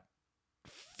that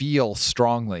feel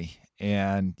strongly,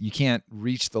 and you can't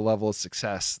reach the level of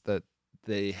success that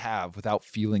they have without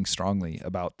feeling strongly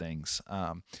about things.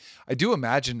 I do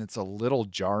imagine it's a little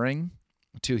jarring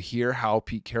to hear how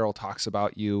Pete Carroll talks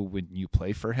about you when you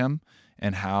play for him,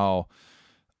 and how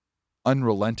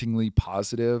unrelentingly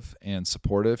positive and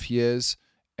supportive he is.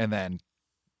 And then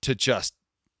to just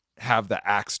have the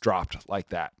axe dropped like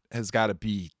that it's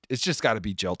just got to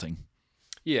be jilting.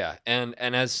 Yeah. And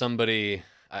as somebody,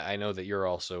 I know that you're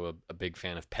also a big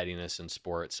fan of pettiness in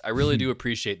sports. I really do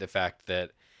appreciate the fact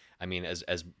that, I mean, as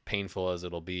painful as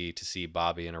it'll be to see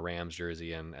Bobby in a Rams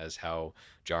jersey, and as how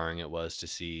jarring it was to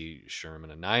see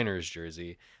Sherman in a Niners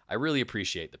jersey, I really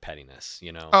appreciate the pettiness,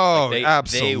 Oh, like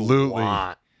absolutely. They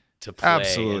want to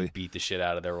play and beat the shit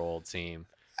out of their old team.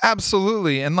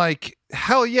 Absolutely. And like,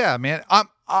 hell yeah, man.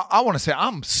 I want to say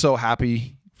I'm so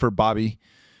happy for Bobby.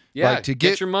 Yeah, like, to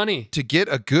get your money. To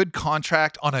get a good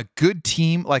contract on a good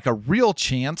team, like a real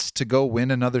chance to go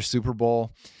win another Super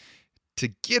Bowl, to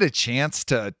get a chance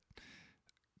to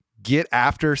get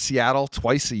after Seattle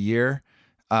twice a year.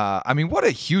 I mean, what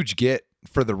a huge get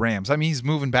for the Rams. I mean, he's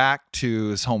moving back to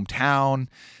his hometown.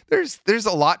 There's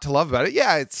a lot to love about it.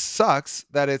 Yeah, it sucks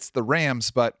that it's the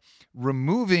Rams, but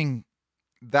removing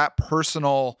that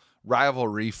personal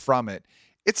rivalry from it,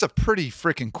 it's a pretty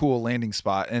freaking cool landing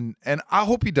spot. And I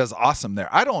hope he does awesome there.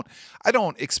 I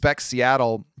don't expect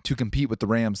Seattle to compete with the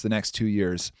Rams the next 2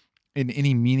 years in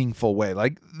any meaningful way.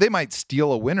 Like, they might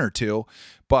steal a win or two,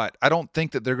 but I don't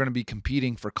think that they're going to be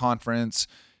competing for conference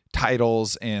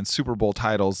titles and Super Bowl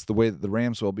titles the way that the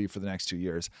Rams will be for the next 2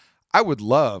 years. I would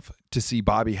love to see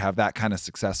Bobby have that kind of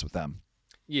success with them.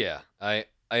 Yeah, I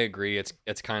agree.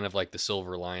 It's kind of like the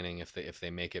silver lining if they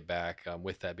make it back.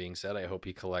 With that being said, I hope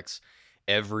he collects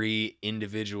every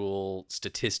individual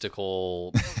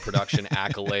statistical production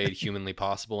accolade humanly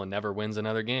possible and never wins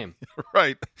another game.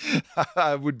 Right.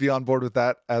 I would be on board with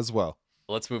that as well.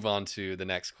 Let's move on to the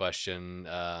next question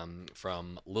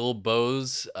from Lil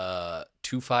Boz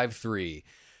 253.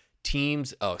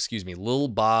 Lil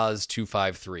Boz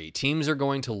 253. Teams are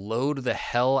going to load the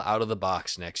hell out of the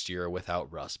box next year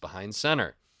without Russ behind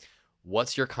center.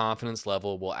 What's your confidence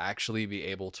level will actually be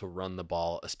able to run the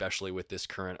ball, especially with this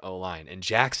current O-line? And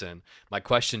Jackson, my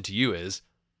question to you is,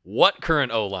 what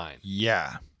current O-line?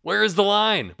 Yeah. Where is the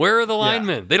line? Where are the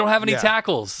linemen? They don't have any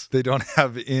tackles. They don't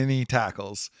have any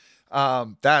tackles.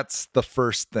 That's the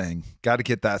first thing. Got to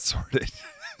get that sorted.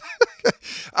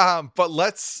 But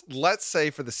let's say,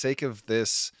 for the sake of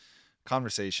this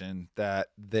conversation, that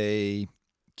they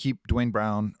keep Dwayne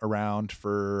Brown around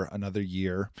for another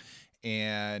year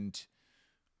and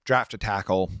draft a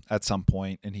tackle at some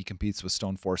point, and he competes with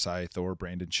Stone Forsythe or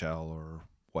Brandon Shell or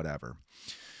whatever.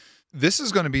 This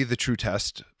is going to be the true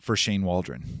test for Shane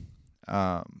Waldron.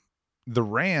 The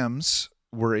Rams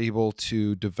were able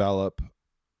to develop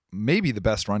maybe the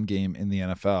best run game in the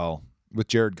NFL with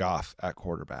Jared Goff at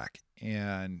quarterback.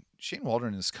 And Shane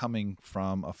Waldron is coming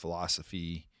from a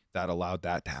philosophy that allowed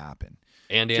that to happen.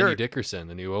 And Andy Dickerson,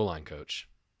 the new O-line coach.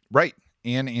 Right.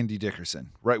 And Andy Dickerson,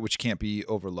 right, which can't be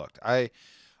overlooked. I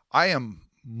am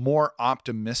more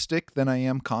optimistic than I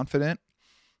am confident,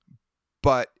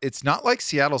 but it's not like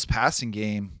Seattle's passing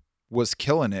game was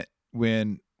killing it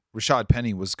when Rashad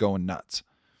Penny was going nuts.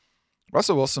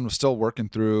 Russell Wilson was still working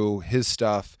through his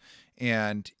stuff,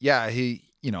 and yeah,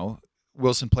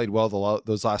 Wilson played well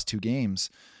those last 2 games,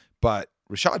 but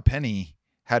Rashad Penny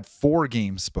had 4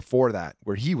 games before that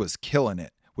where he was killing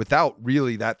it without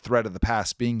really that threat of the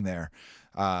pass being there,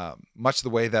 much the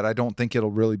way that I don't think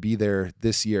it'll really be there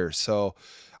this year. So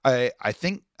I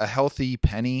think a healthy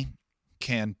Penny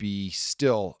can be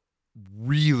still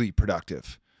really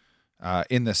productive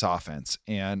in this offense.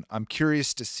 And I'm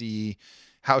curious to see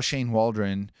how Shane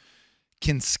Waldron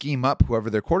can scheme up whoever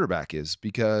their quarterback is,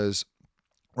 because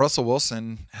Russell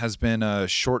Wilson has been a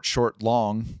short,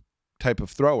 long type of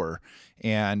thrower,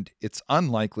 and it's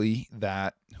unlikely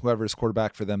that whoever is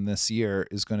quarterback for them this year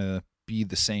is going to be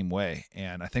the same way.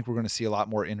 And I think we're going to see a lot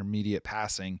more intermediate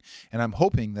passing, and I'm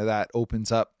hoping that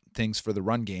opens up things for the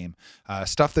run game,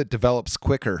 stuff that develops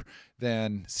quicker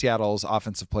than Seattle's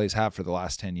offensive plays have for the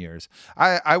last 10 years.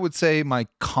 I would say my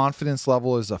confidence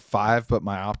level is a 5, but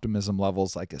my optimism level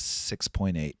is like a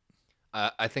 6.8.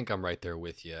 I think I'm right there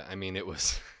with you. I mean, it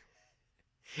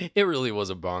really was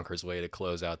a bonkers way to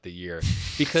close out the year,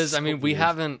 because I mean, we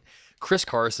haven't. Chris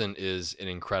Carson is an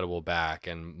incredible back,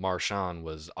 and Marshawn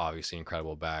was obviously an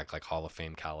incredible back, like Hall of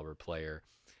Fame caliber player.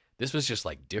 This was just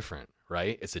like different,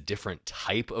 right? It's a different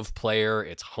type of player.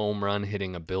 It's home run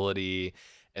hitting ability.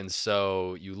 And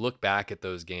so you look back at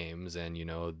those games, and you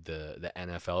know, the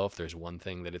NFL, if there's one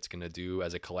thing that it's going to do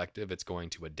as a collective, it's going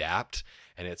to adapt,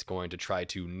 and it's going to try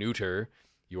to neuter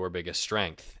your biggest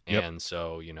strength. Yep. And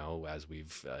so, you know, as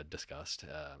we've discussed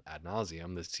ad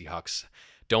nauseum, the Seahawks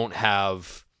don't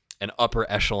have an upper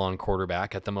echelon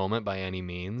quarterback at the moment by any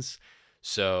means.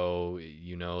 So,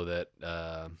 you know, that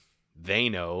they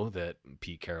know that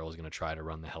Pete Carroll is going to try to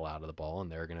run the hell out of the ball,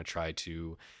 and they're going to try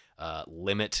to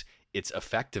limit its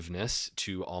effectiveness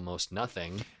to almost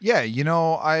nothing. Yeah, you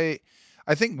know, I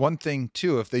think one thing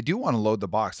too, if they do want to load the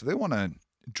box, if they want to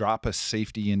drop a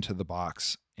safety into the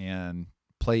box and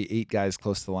play 8 guys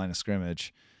close to the line of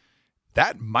scrimmage,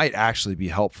 that might actually be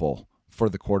helpful for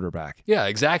the quarterback. Yeah,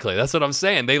 exactly. That's what I'm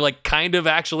saying. They like kind of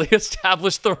actually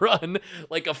established the run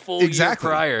like a full year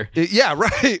prior. Yeah,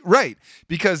 right.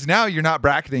 Because now you're not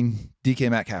bracketing DK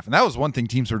Metcalf. And that was one thing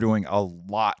teams were doing a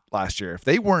lot last year. If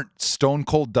they weren't stone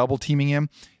cold double teaming him,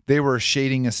 they were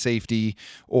shading a safety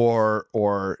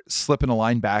or slipping a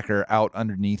linebacker out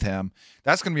underneath him.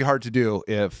 That's going to be hard to do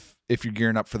if you're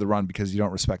gearing up for the run, because you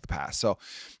don't respect the pass. So,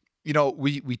 you know,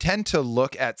 we tend to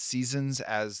look at seasons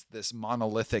as this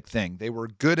monolithic thing. They were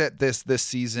good at this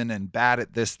season and bad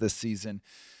at this season.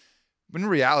 But in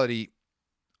reality,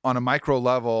 on a micro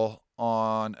level,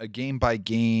 on a game by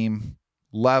game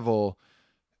level,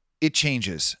 it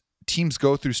changes. Teams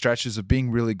go through stretches of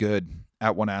being really good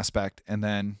at one aspect, and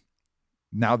then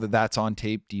now that that's on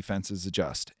tape, defenses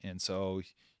adjust. And so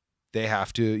they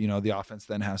have to, you know, the offense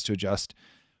then has to adjust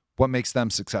what makes them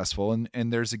successful.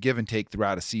 And there's a give and take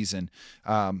throughout a season.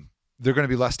 They're going to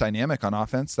be less dynamic on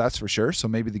offense, that's for sure. So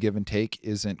maybe the give and take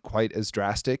isn't quite as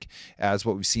drastic as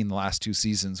what we've seen the last 2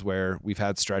 seasons, where we've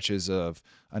had stretches of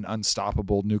an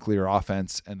unstoppable nuclear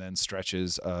offense and then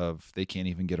stretches of they can't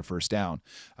even get a first down.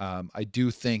 I do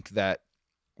think that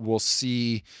we'll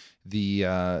see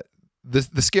the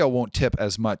scale won't tip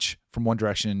as much from one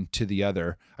direction to the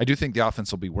other. I do think the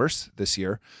offense will be worse this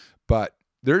year, but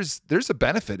there's a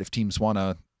benefit if teams want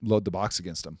to load the box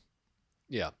against them.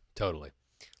 Yeah, totally.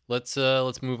 Let's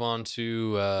move on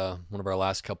to one of our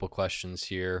last couple questions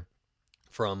here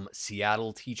from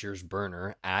Seattle Teachers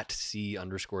Burner at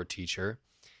C_teacher.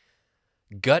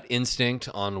 Gut instinct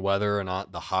on whether or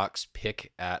not the Hawks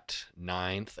pick at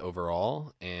 9th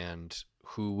overall, and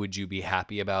who would you be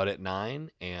happy about at 9?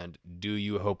 And do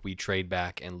you hope we trade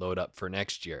back and load up for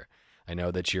next year? I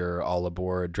know that you're all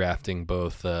aboard drafting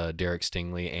both Derek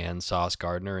Stingley and Sauce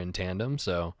Gardner in tandem,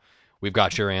 so we've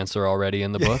got your answer already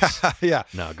in the books. Yeah.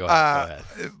 No, go ahead.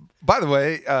 By the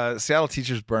way, Seattle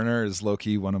Teachers Burner is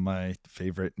low-key one of my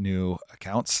favorite new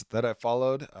accounts that I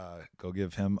followed. Go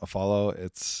give him a follow.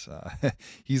 It's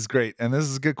he's great, and this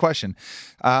is a good question.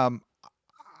 I'm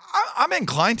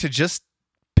inclined to just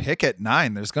pick at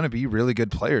 9. There's going to be really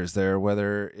good players there,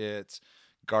 whether it's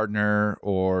Gardner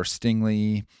or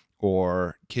Stingley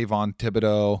or Kayvon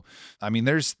Thibodeau. I mean,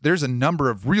 there's a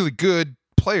number of really good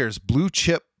players, blue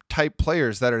chip type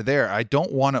players that are there. I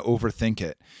don't want to overthink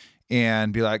it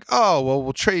and be like, oh, well,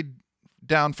 we'll trade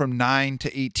down from 9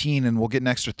 to 18 and we'll get an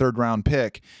extra 3rd round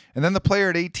pick. And then the player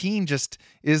at 18 just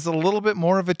is a little bit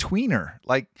more of a tweener.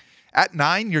 Like at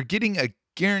 9, you're getting a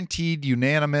guaranteed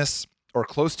unanimous or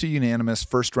close to unanimous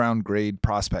 1st round grade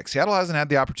prospect. Seattle hasn't had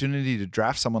the opportunity to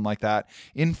draft someone like that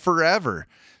in forever.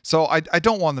 So I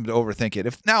don't want them to overthink it.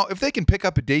 If they can pick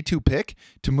up a day 2 pick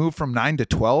to move from 9 to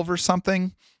 12 or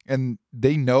something, and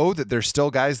they know that there's still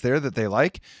guys there that they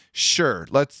like, sure,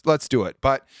 let's do it.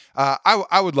 But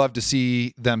I would love to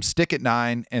see them stick at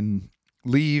 9 and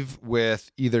leave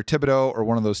with either Thibodeau or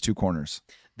one of those 2 corners.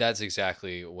 That's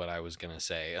exactly what I was going to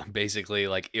say. Basically,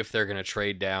 like, if they're going to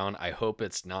trade down, I hope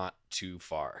it's not too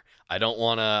far. I don't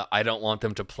want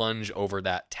them to plunge over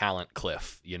that talent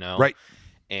cliff, you know? Right.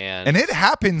 And it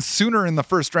happens sooner in the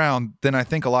 1st round than I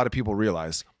think a lot of people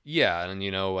realize. Yeah, and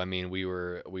I mean, we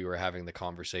were having the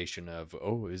conversation of,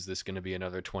 oh, is this going to be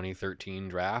another 2013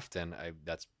 draft? And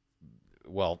that's,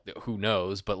 well, who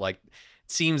knows? But like,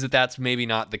 it seems that that's maybe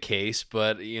not the case.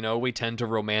 But we tend to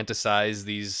romanticize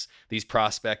these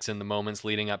prospects in the moments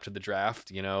leading up to the draft.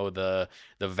 The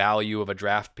value of a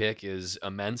draft pick is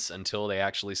immense until they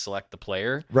actually select the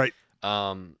player. Right.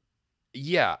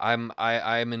 Yeah, I'm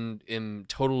in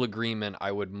total agreement.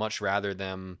 I would much rather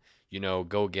them,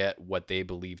 go get what they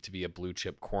believe to be a blue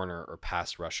chip corner or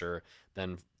pass rusher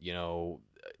than,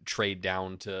 trade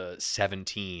down to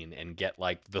 17 and get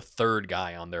like the third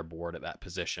guy on their board at that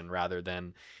position rather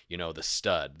than, the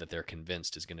stud that they're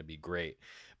convinced is going to be great.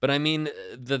 But I mean,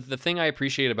 the thing I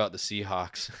appreciate about the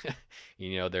Seahawks,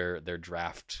 their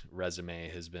draft resume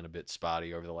has been a bit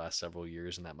spotty over the last several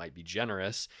years, and that might be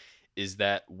generous, is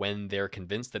that when they're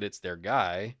convinced that it's their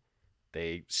guy,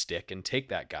 they stick and take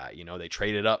that guy. They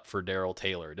traded up for Darrell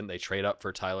Taylor. Didn't they trade up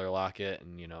for Tyler Lockett?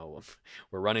 And,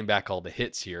 we're running back all the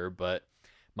hits here. But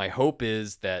my hope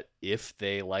is that if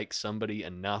they like somebody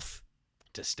enough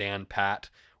to stand pat,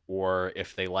 or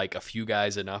if they like a few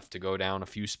guys enough to go down a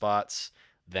few spots,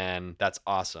 then that's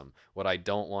awesome. What I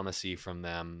don't want to see from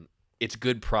them, it's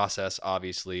good process,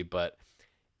 obviously, but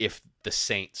if the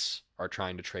Saints are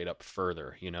trying to trade up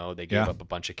further, they gave up a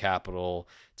bunch of capital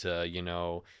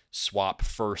to, swap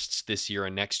firsts this year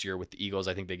and next year with the Eagles.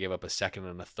 I think they gave up a second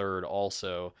and a third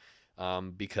also,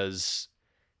 because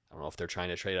I don't know if they're trying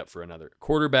to trade up for another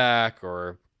quarterback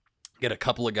or get a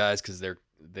couple of guys because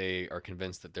they are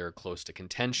convinced that they're close to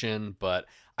contention. But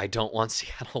I don't want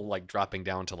Seattle like dropping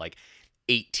down to like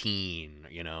 18,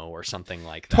 or something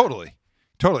like that. Totally.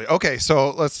 Okay, so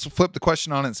let's flip the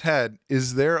question on its head.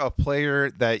 Is there a player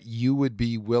that you would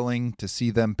be willing to see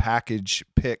them package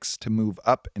picks to move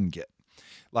up and get?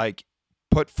 Like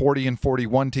put 40 and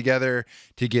 41 together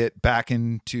to get back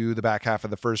into the back half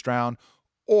of the first round,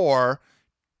 or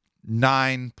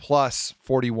 9 plus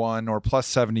 41 or plus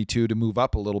 72 to move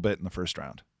up a little bit in the first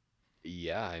round?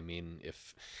 Yeah, I mean,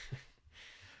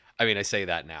 I say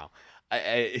that now.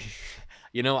 I'm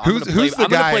going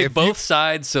to play both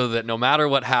sides so that no matter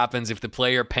what happens, if the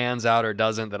player pans out or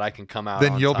doesn't, that I can come out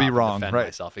then on you'll top be and wrong, defend right?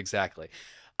 myself. Exactly.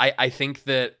 I think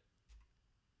that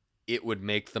it would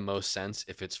make the most sense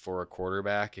if it's for a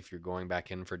quarterback, if you're going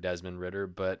back in for Desmond Ridder.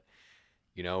 But,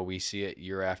 we see it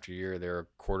year after year. There are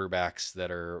quarterbacks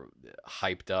that are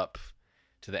hyped up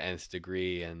to the nth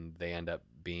degree, and they end up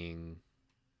being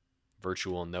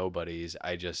virtual nobodies.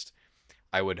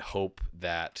 I would hope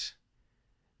that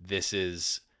this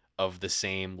is of the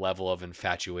same level of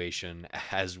infatuation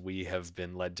as we have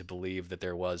been led to believe that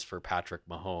there was for Patrick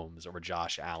Mahomes or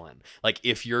Josh Allen. Like,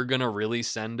 if you're going to really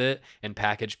send it and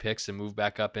package picks and move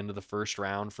back up into the first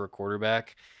round for a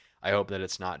quarterback, I hope that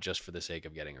it's not just for the sake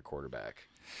of getting a quarterback.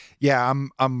 Yeah,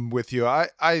 I'm with you. I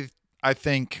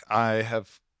think I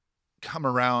have come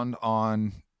around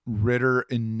on Ridder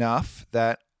enough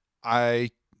that I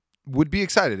would be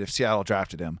excited if Seattle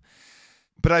drafted him.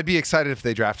 But I'd be excited if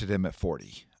they drafted him at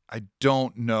 40. I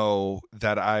don't know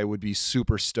that I would be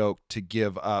super stoked to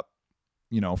give up,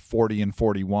 40 and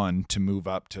 41 to move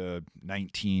up to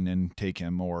 19 and take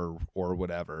him or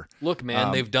whatever. Look,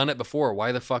 man, they've done it before.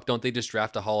 Why the fuck don't they just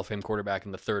draft a Hall of Fame quarterback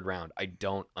in the third round? I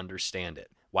don't understand it.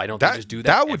 Why don't they just do that?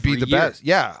 That would be the year? best.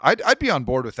 Yeah, I'd be on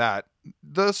board with that.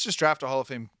 Let's just draft a Hall of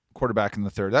Fame quarterback in the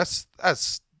third. That's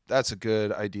a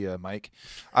good idea, Mike.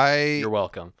 You're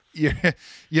welcome. This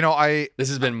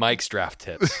has been Mike's draft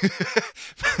tips.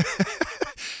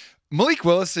 Malik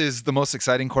Willis is the most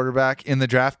exciting quarterback in the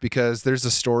draft because there's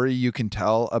a story you can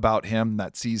tell about him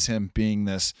that sees him being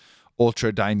this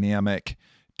ultra dynamic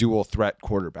dual threat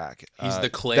quarterback. He's the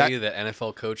clay that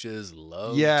NFL coaches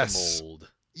love to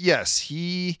mold. Yes,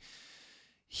 he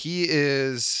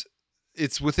is.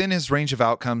 It's within his range of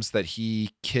outcomes that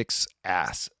he kicks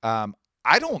ass.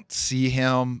 I don't see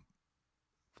him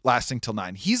lasting till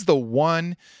 9. He's the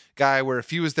one guy where if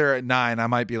he was there at 9, I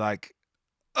might be like,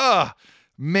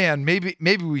 man,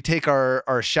 maybe we take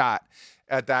our shot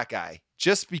at that guy,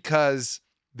 just because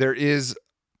there is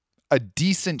a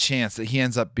decent chance that he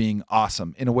ends up being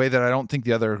awesome in a way that I don't think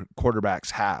the other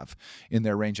quarterbacks have in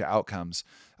their range of outcomes.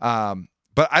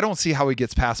 But I don't see how he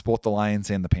gets past both the Lions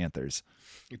and the Panthers.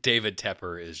 David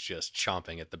Tepper is just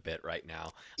chomping at the bit right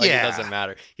now. It doesn't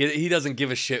matter. He doesn't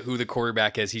give a shit who the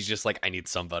quarterback is. He's just like, I need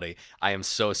somebody. I am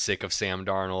so sick of Sam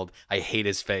Darnold. I hate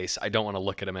his face. I don't want to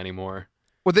look at him anymore.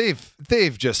 Well,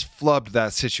 they've just flubbed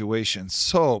that situation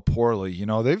so poorly.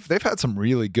 They've had some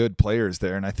really good players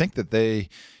there, and I think that they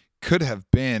could have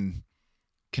been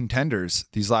contenders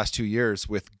these last 2 years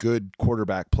with good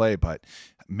quarterback play, but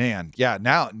Man, yeah,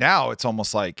 now it's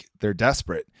almost like they're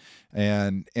desperate.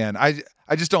 And I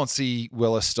just don't see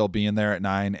Willis still being there at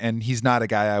 9, and he's not a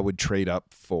guy I would trade up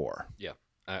for. Yeah,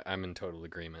 I'm in total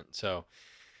agreement. So,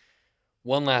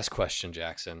 one last question,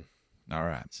 Jackson. All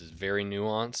right. This is very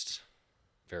nuanced,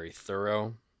 very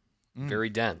thorough, very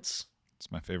dense.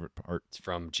 It's my favorite part. It's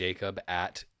from Jacob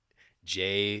at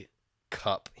J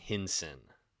Cup Hinson.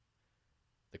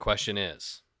 The question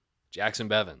is, Jackson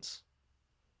Bevins,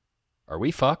 are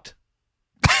we fucked?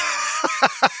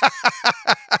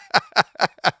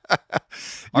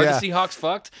 Are the Seahawks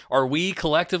fucked? Are we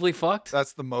collectively fucked?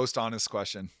 That's the most honest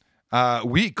question.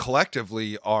 We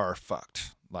collectively are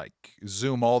fucked. Like,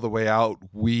 zoom all the way out.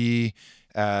 We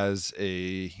as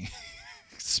a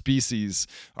species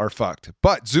are fucked.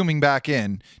 But zooming back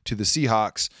in to the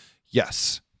Seahawks,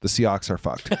 yes, the Seahawks are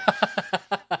fucked.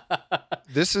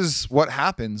 This is what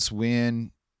happens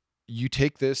when you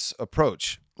take this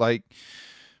approach. Like,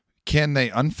 can they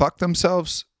unfuck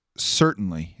themselves?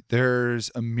 Certainly. There's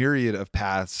a myriad of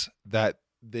paths that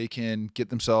they can get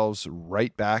themselves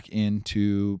right back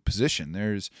into position.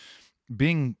 There's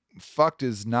being fucked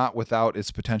is not without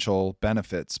its potential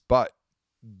benefits, but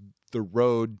the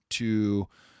road to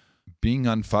being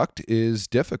unfucked is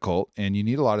difficult and you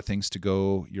need a lot of things to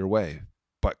go your way.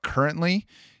 But currently,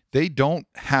 they don't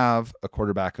have a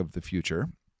quarterback of the future.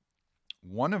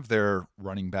 One of their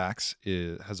running backs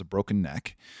has a broken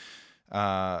neck.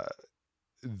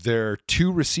 Their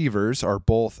 2 receivers are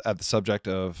both at the subject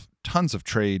of tons of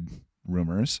trade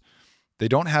rumors. They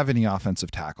don't have any offensive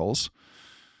tackles.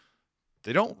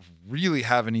 They don't really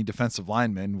have any defensive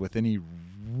linemen with any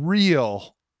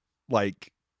real,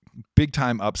 like, big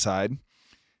time upside.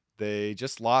 They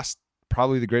just lost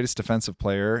probably the greatest defensive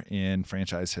player in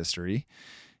franchise history.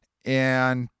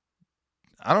 And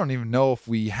I don't even know if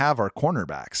we have our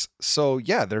cornerbacks. So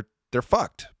yeah, they're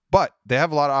fucked. But they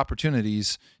have a lot of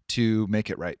opportunities to make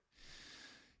it right.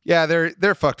 Yeah,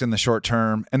 they're fucked in the short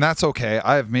term, and that's okay.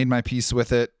 I have made my peace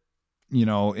with it,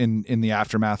 in the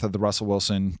aftermath of the Russell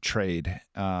Wilson trade.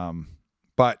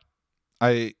 But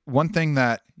one thing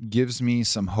that gives me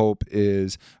some hope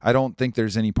is I don't think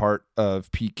there's any part of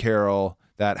Pete Carroll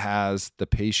that has the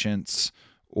patience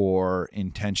or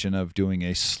intention of doing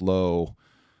a slow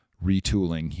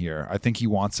retooling here. I think he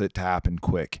wants it to happen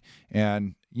quick.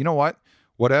 And you know what?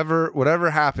 Whatever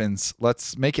happens,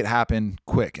 let's make it happen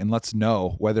quick and let's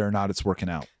know whether or not it's working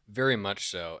out. Very much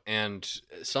so. And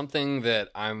something that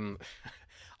I'm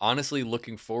honestly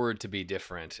looking forward to be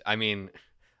different. I mean,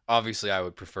 obviously I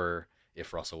would prefer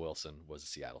if Russell Wilson was a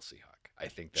Seattle Seahawk. I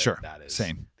think that is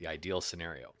same. The ideal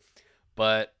scenario.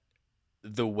 But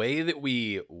the way that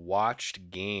we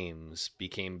watched games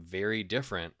became very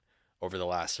different over the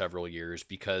last several years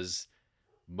because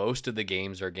most of the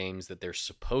games are games that they're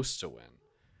supposed to win.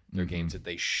 They're games that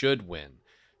they should win.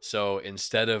 So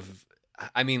instead of,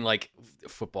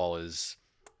 football is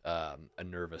a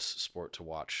nervous sport to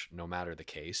watch no matter the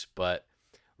case, but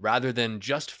rather than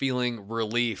just feeling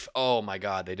relief, oh my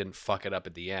God, they didn't fuck it up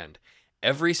at the end.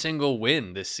 Every single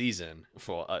win this season,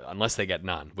 unless they get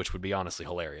none, which would be honestly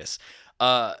hilarious,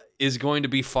 is going to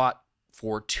be fought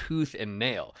for tooth and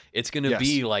nail. It's going to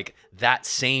be like that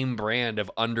same brand of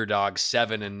underdog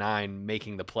 7-9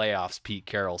 making the playoffs, Pete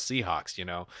Carroll Seahawks,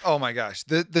 Oh my gosh.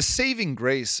 The saving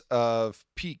grace of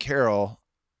Pete Carroll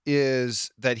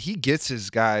is that he gets his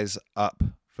guys up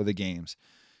for the games.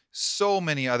 So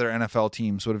many other NFL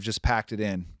teams would have just packed it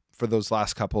in for those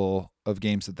last couple of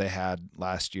games that they had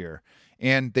last year.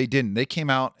 And they didn't. They came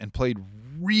out and played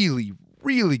really,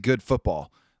 really good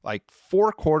football. Like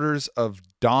 4 quarters of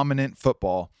dominant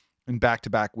football in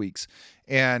back-to-back weeks.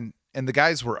 And the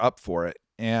guys were up for it.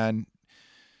 And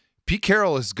Pete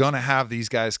Carroll is going to have these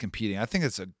guys competing. I think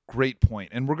it's a great point.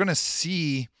 And we're going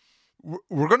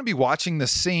to be watching the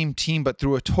same team, but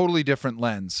through a totally different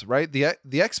lens, right?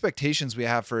 The expectations we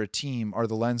have for a team are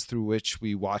the lens through which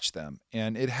we watch them.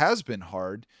 And it has been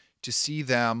hard to see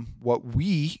them, what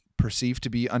we perceive to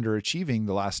be underachieving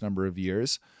the last number of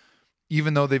years,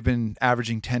 even though they've been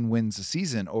averaging 10 wins a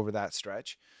season over that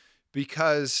stretch,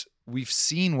 because we've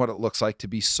seen what it looks like to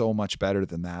be so much better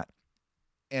than that.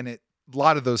 And a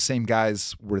lot of those same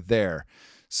guys were there.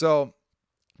 So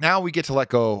now we get to let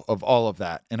go of all of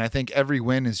that. And I think every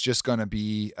win is just going to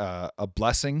be a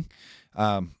blessing.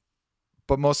 But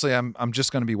mostly I'm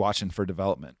just going to be watching for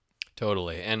development.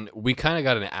 Totally. And we kind of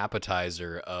got an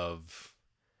appetizer of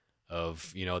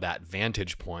that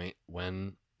vantage point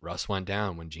when Russ went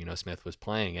down, when Geno Smith was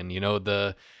playing. And,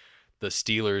 the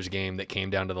Steelers game that came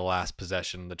down to the last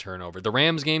possession, the turnover, the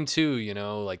Rams game too,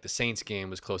 like the Saints game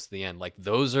was close to the end. Like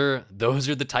those are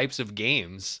the types of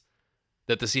games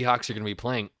that the Seahawks are going to be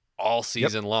playing all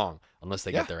season long, unless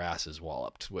they get their asses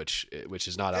walloped, which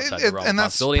is not outside the realm and of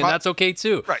possibility, and that's okay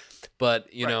too. Right.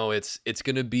 But you know, it's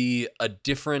going to be a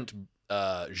different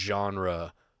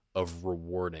genre of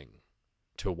rewarding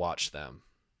to watch them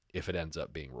if it ends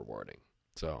up being rewarding.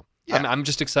 So I'm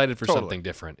just excited for something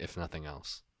different, if nothing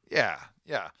else. Yeah.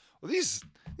 Well, these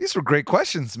were great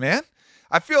questions, man.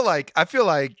 I feel like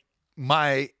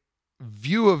my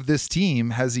view of this team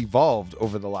has evolved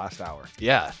over the last hour.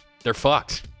 Yeah, they're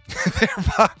fucked. They're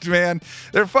fucked, man.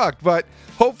 They're fucked, but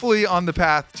hopefully on the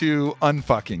path to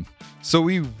unfucking. So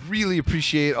we really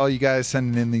appreciate all you guys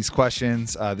sending in these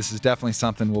questions. This is definitely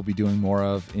something we'll be doing more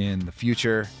of in the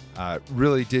future.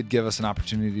 Really did give us an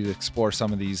opportunity to explore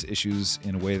some of these issues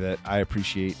in a way that I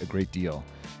appreciate a great deal.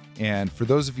 And for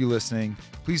those of you listening,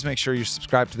 please make sure you're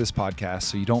subscribed to this podcast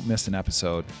so you don't miss an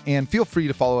episode. And feel free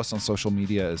to follow us on social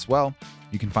media as well.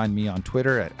 You can find me on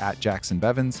Twitter at Jackson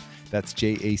Bevins. That's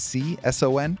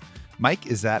JACSON. Mike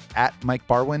is at Mike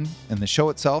Barwin. And the show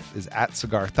itself is at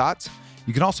Cigar Thoughts.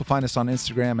 You can also find us on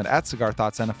Instagram at Cigar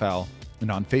Thoughts NFL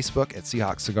and on Facebook at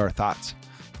Seahawks Cigar Thoughts.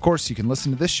 Of course, you can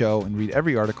listen to this show and read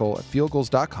every article at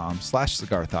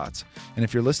fieldgoals.com/cigar thoughts. And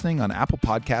if you're listening on Apple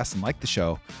Podcasts and like the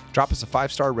show, drop us a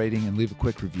 5-star rating and leave a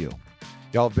quick review.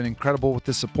 Y'all have been incredible with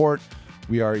this support.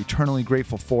 We are eternally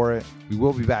grateful for it. We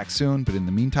will be back soon, but in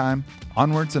the meantime,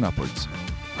 onwards and upwards.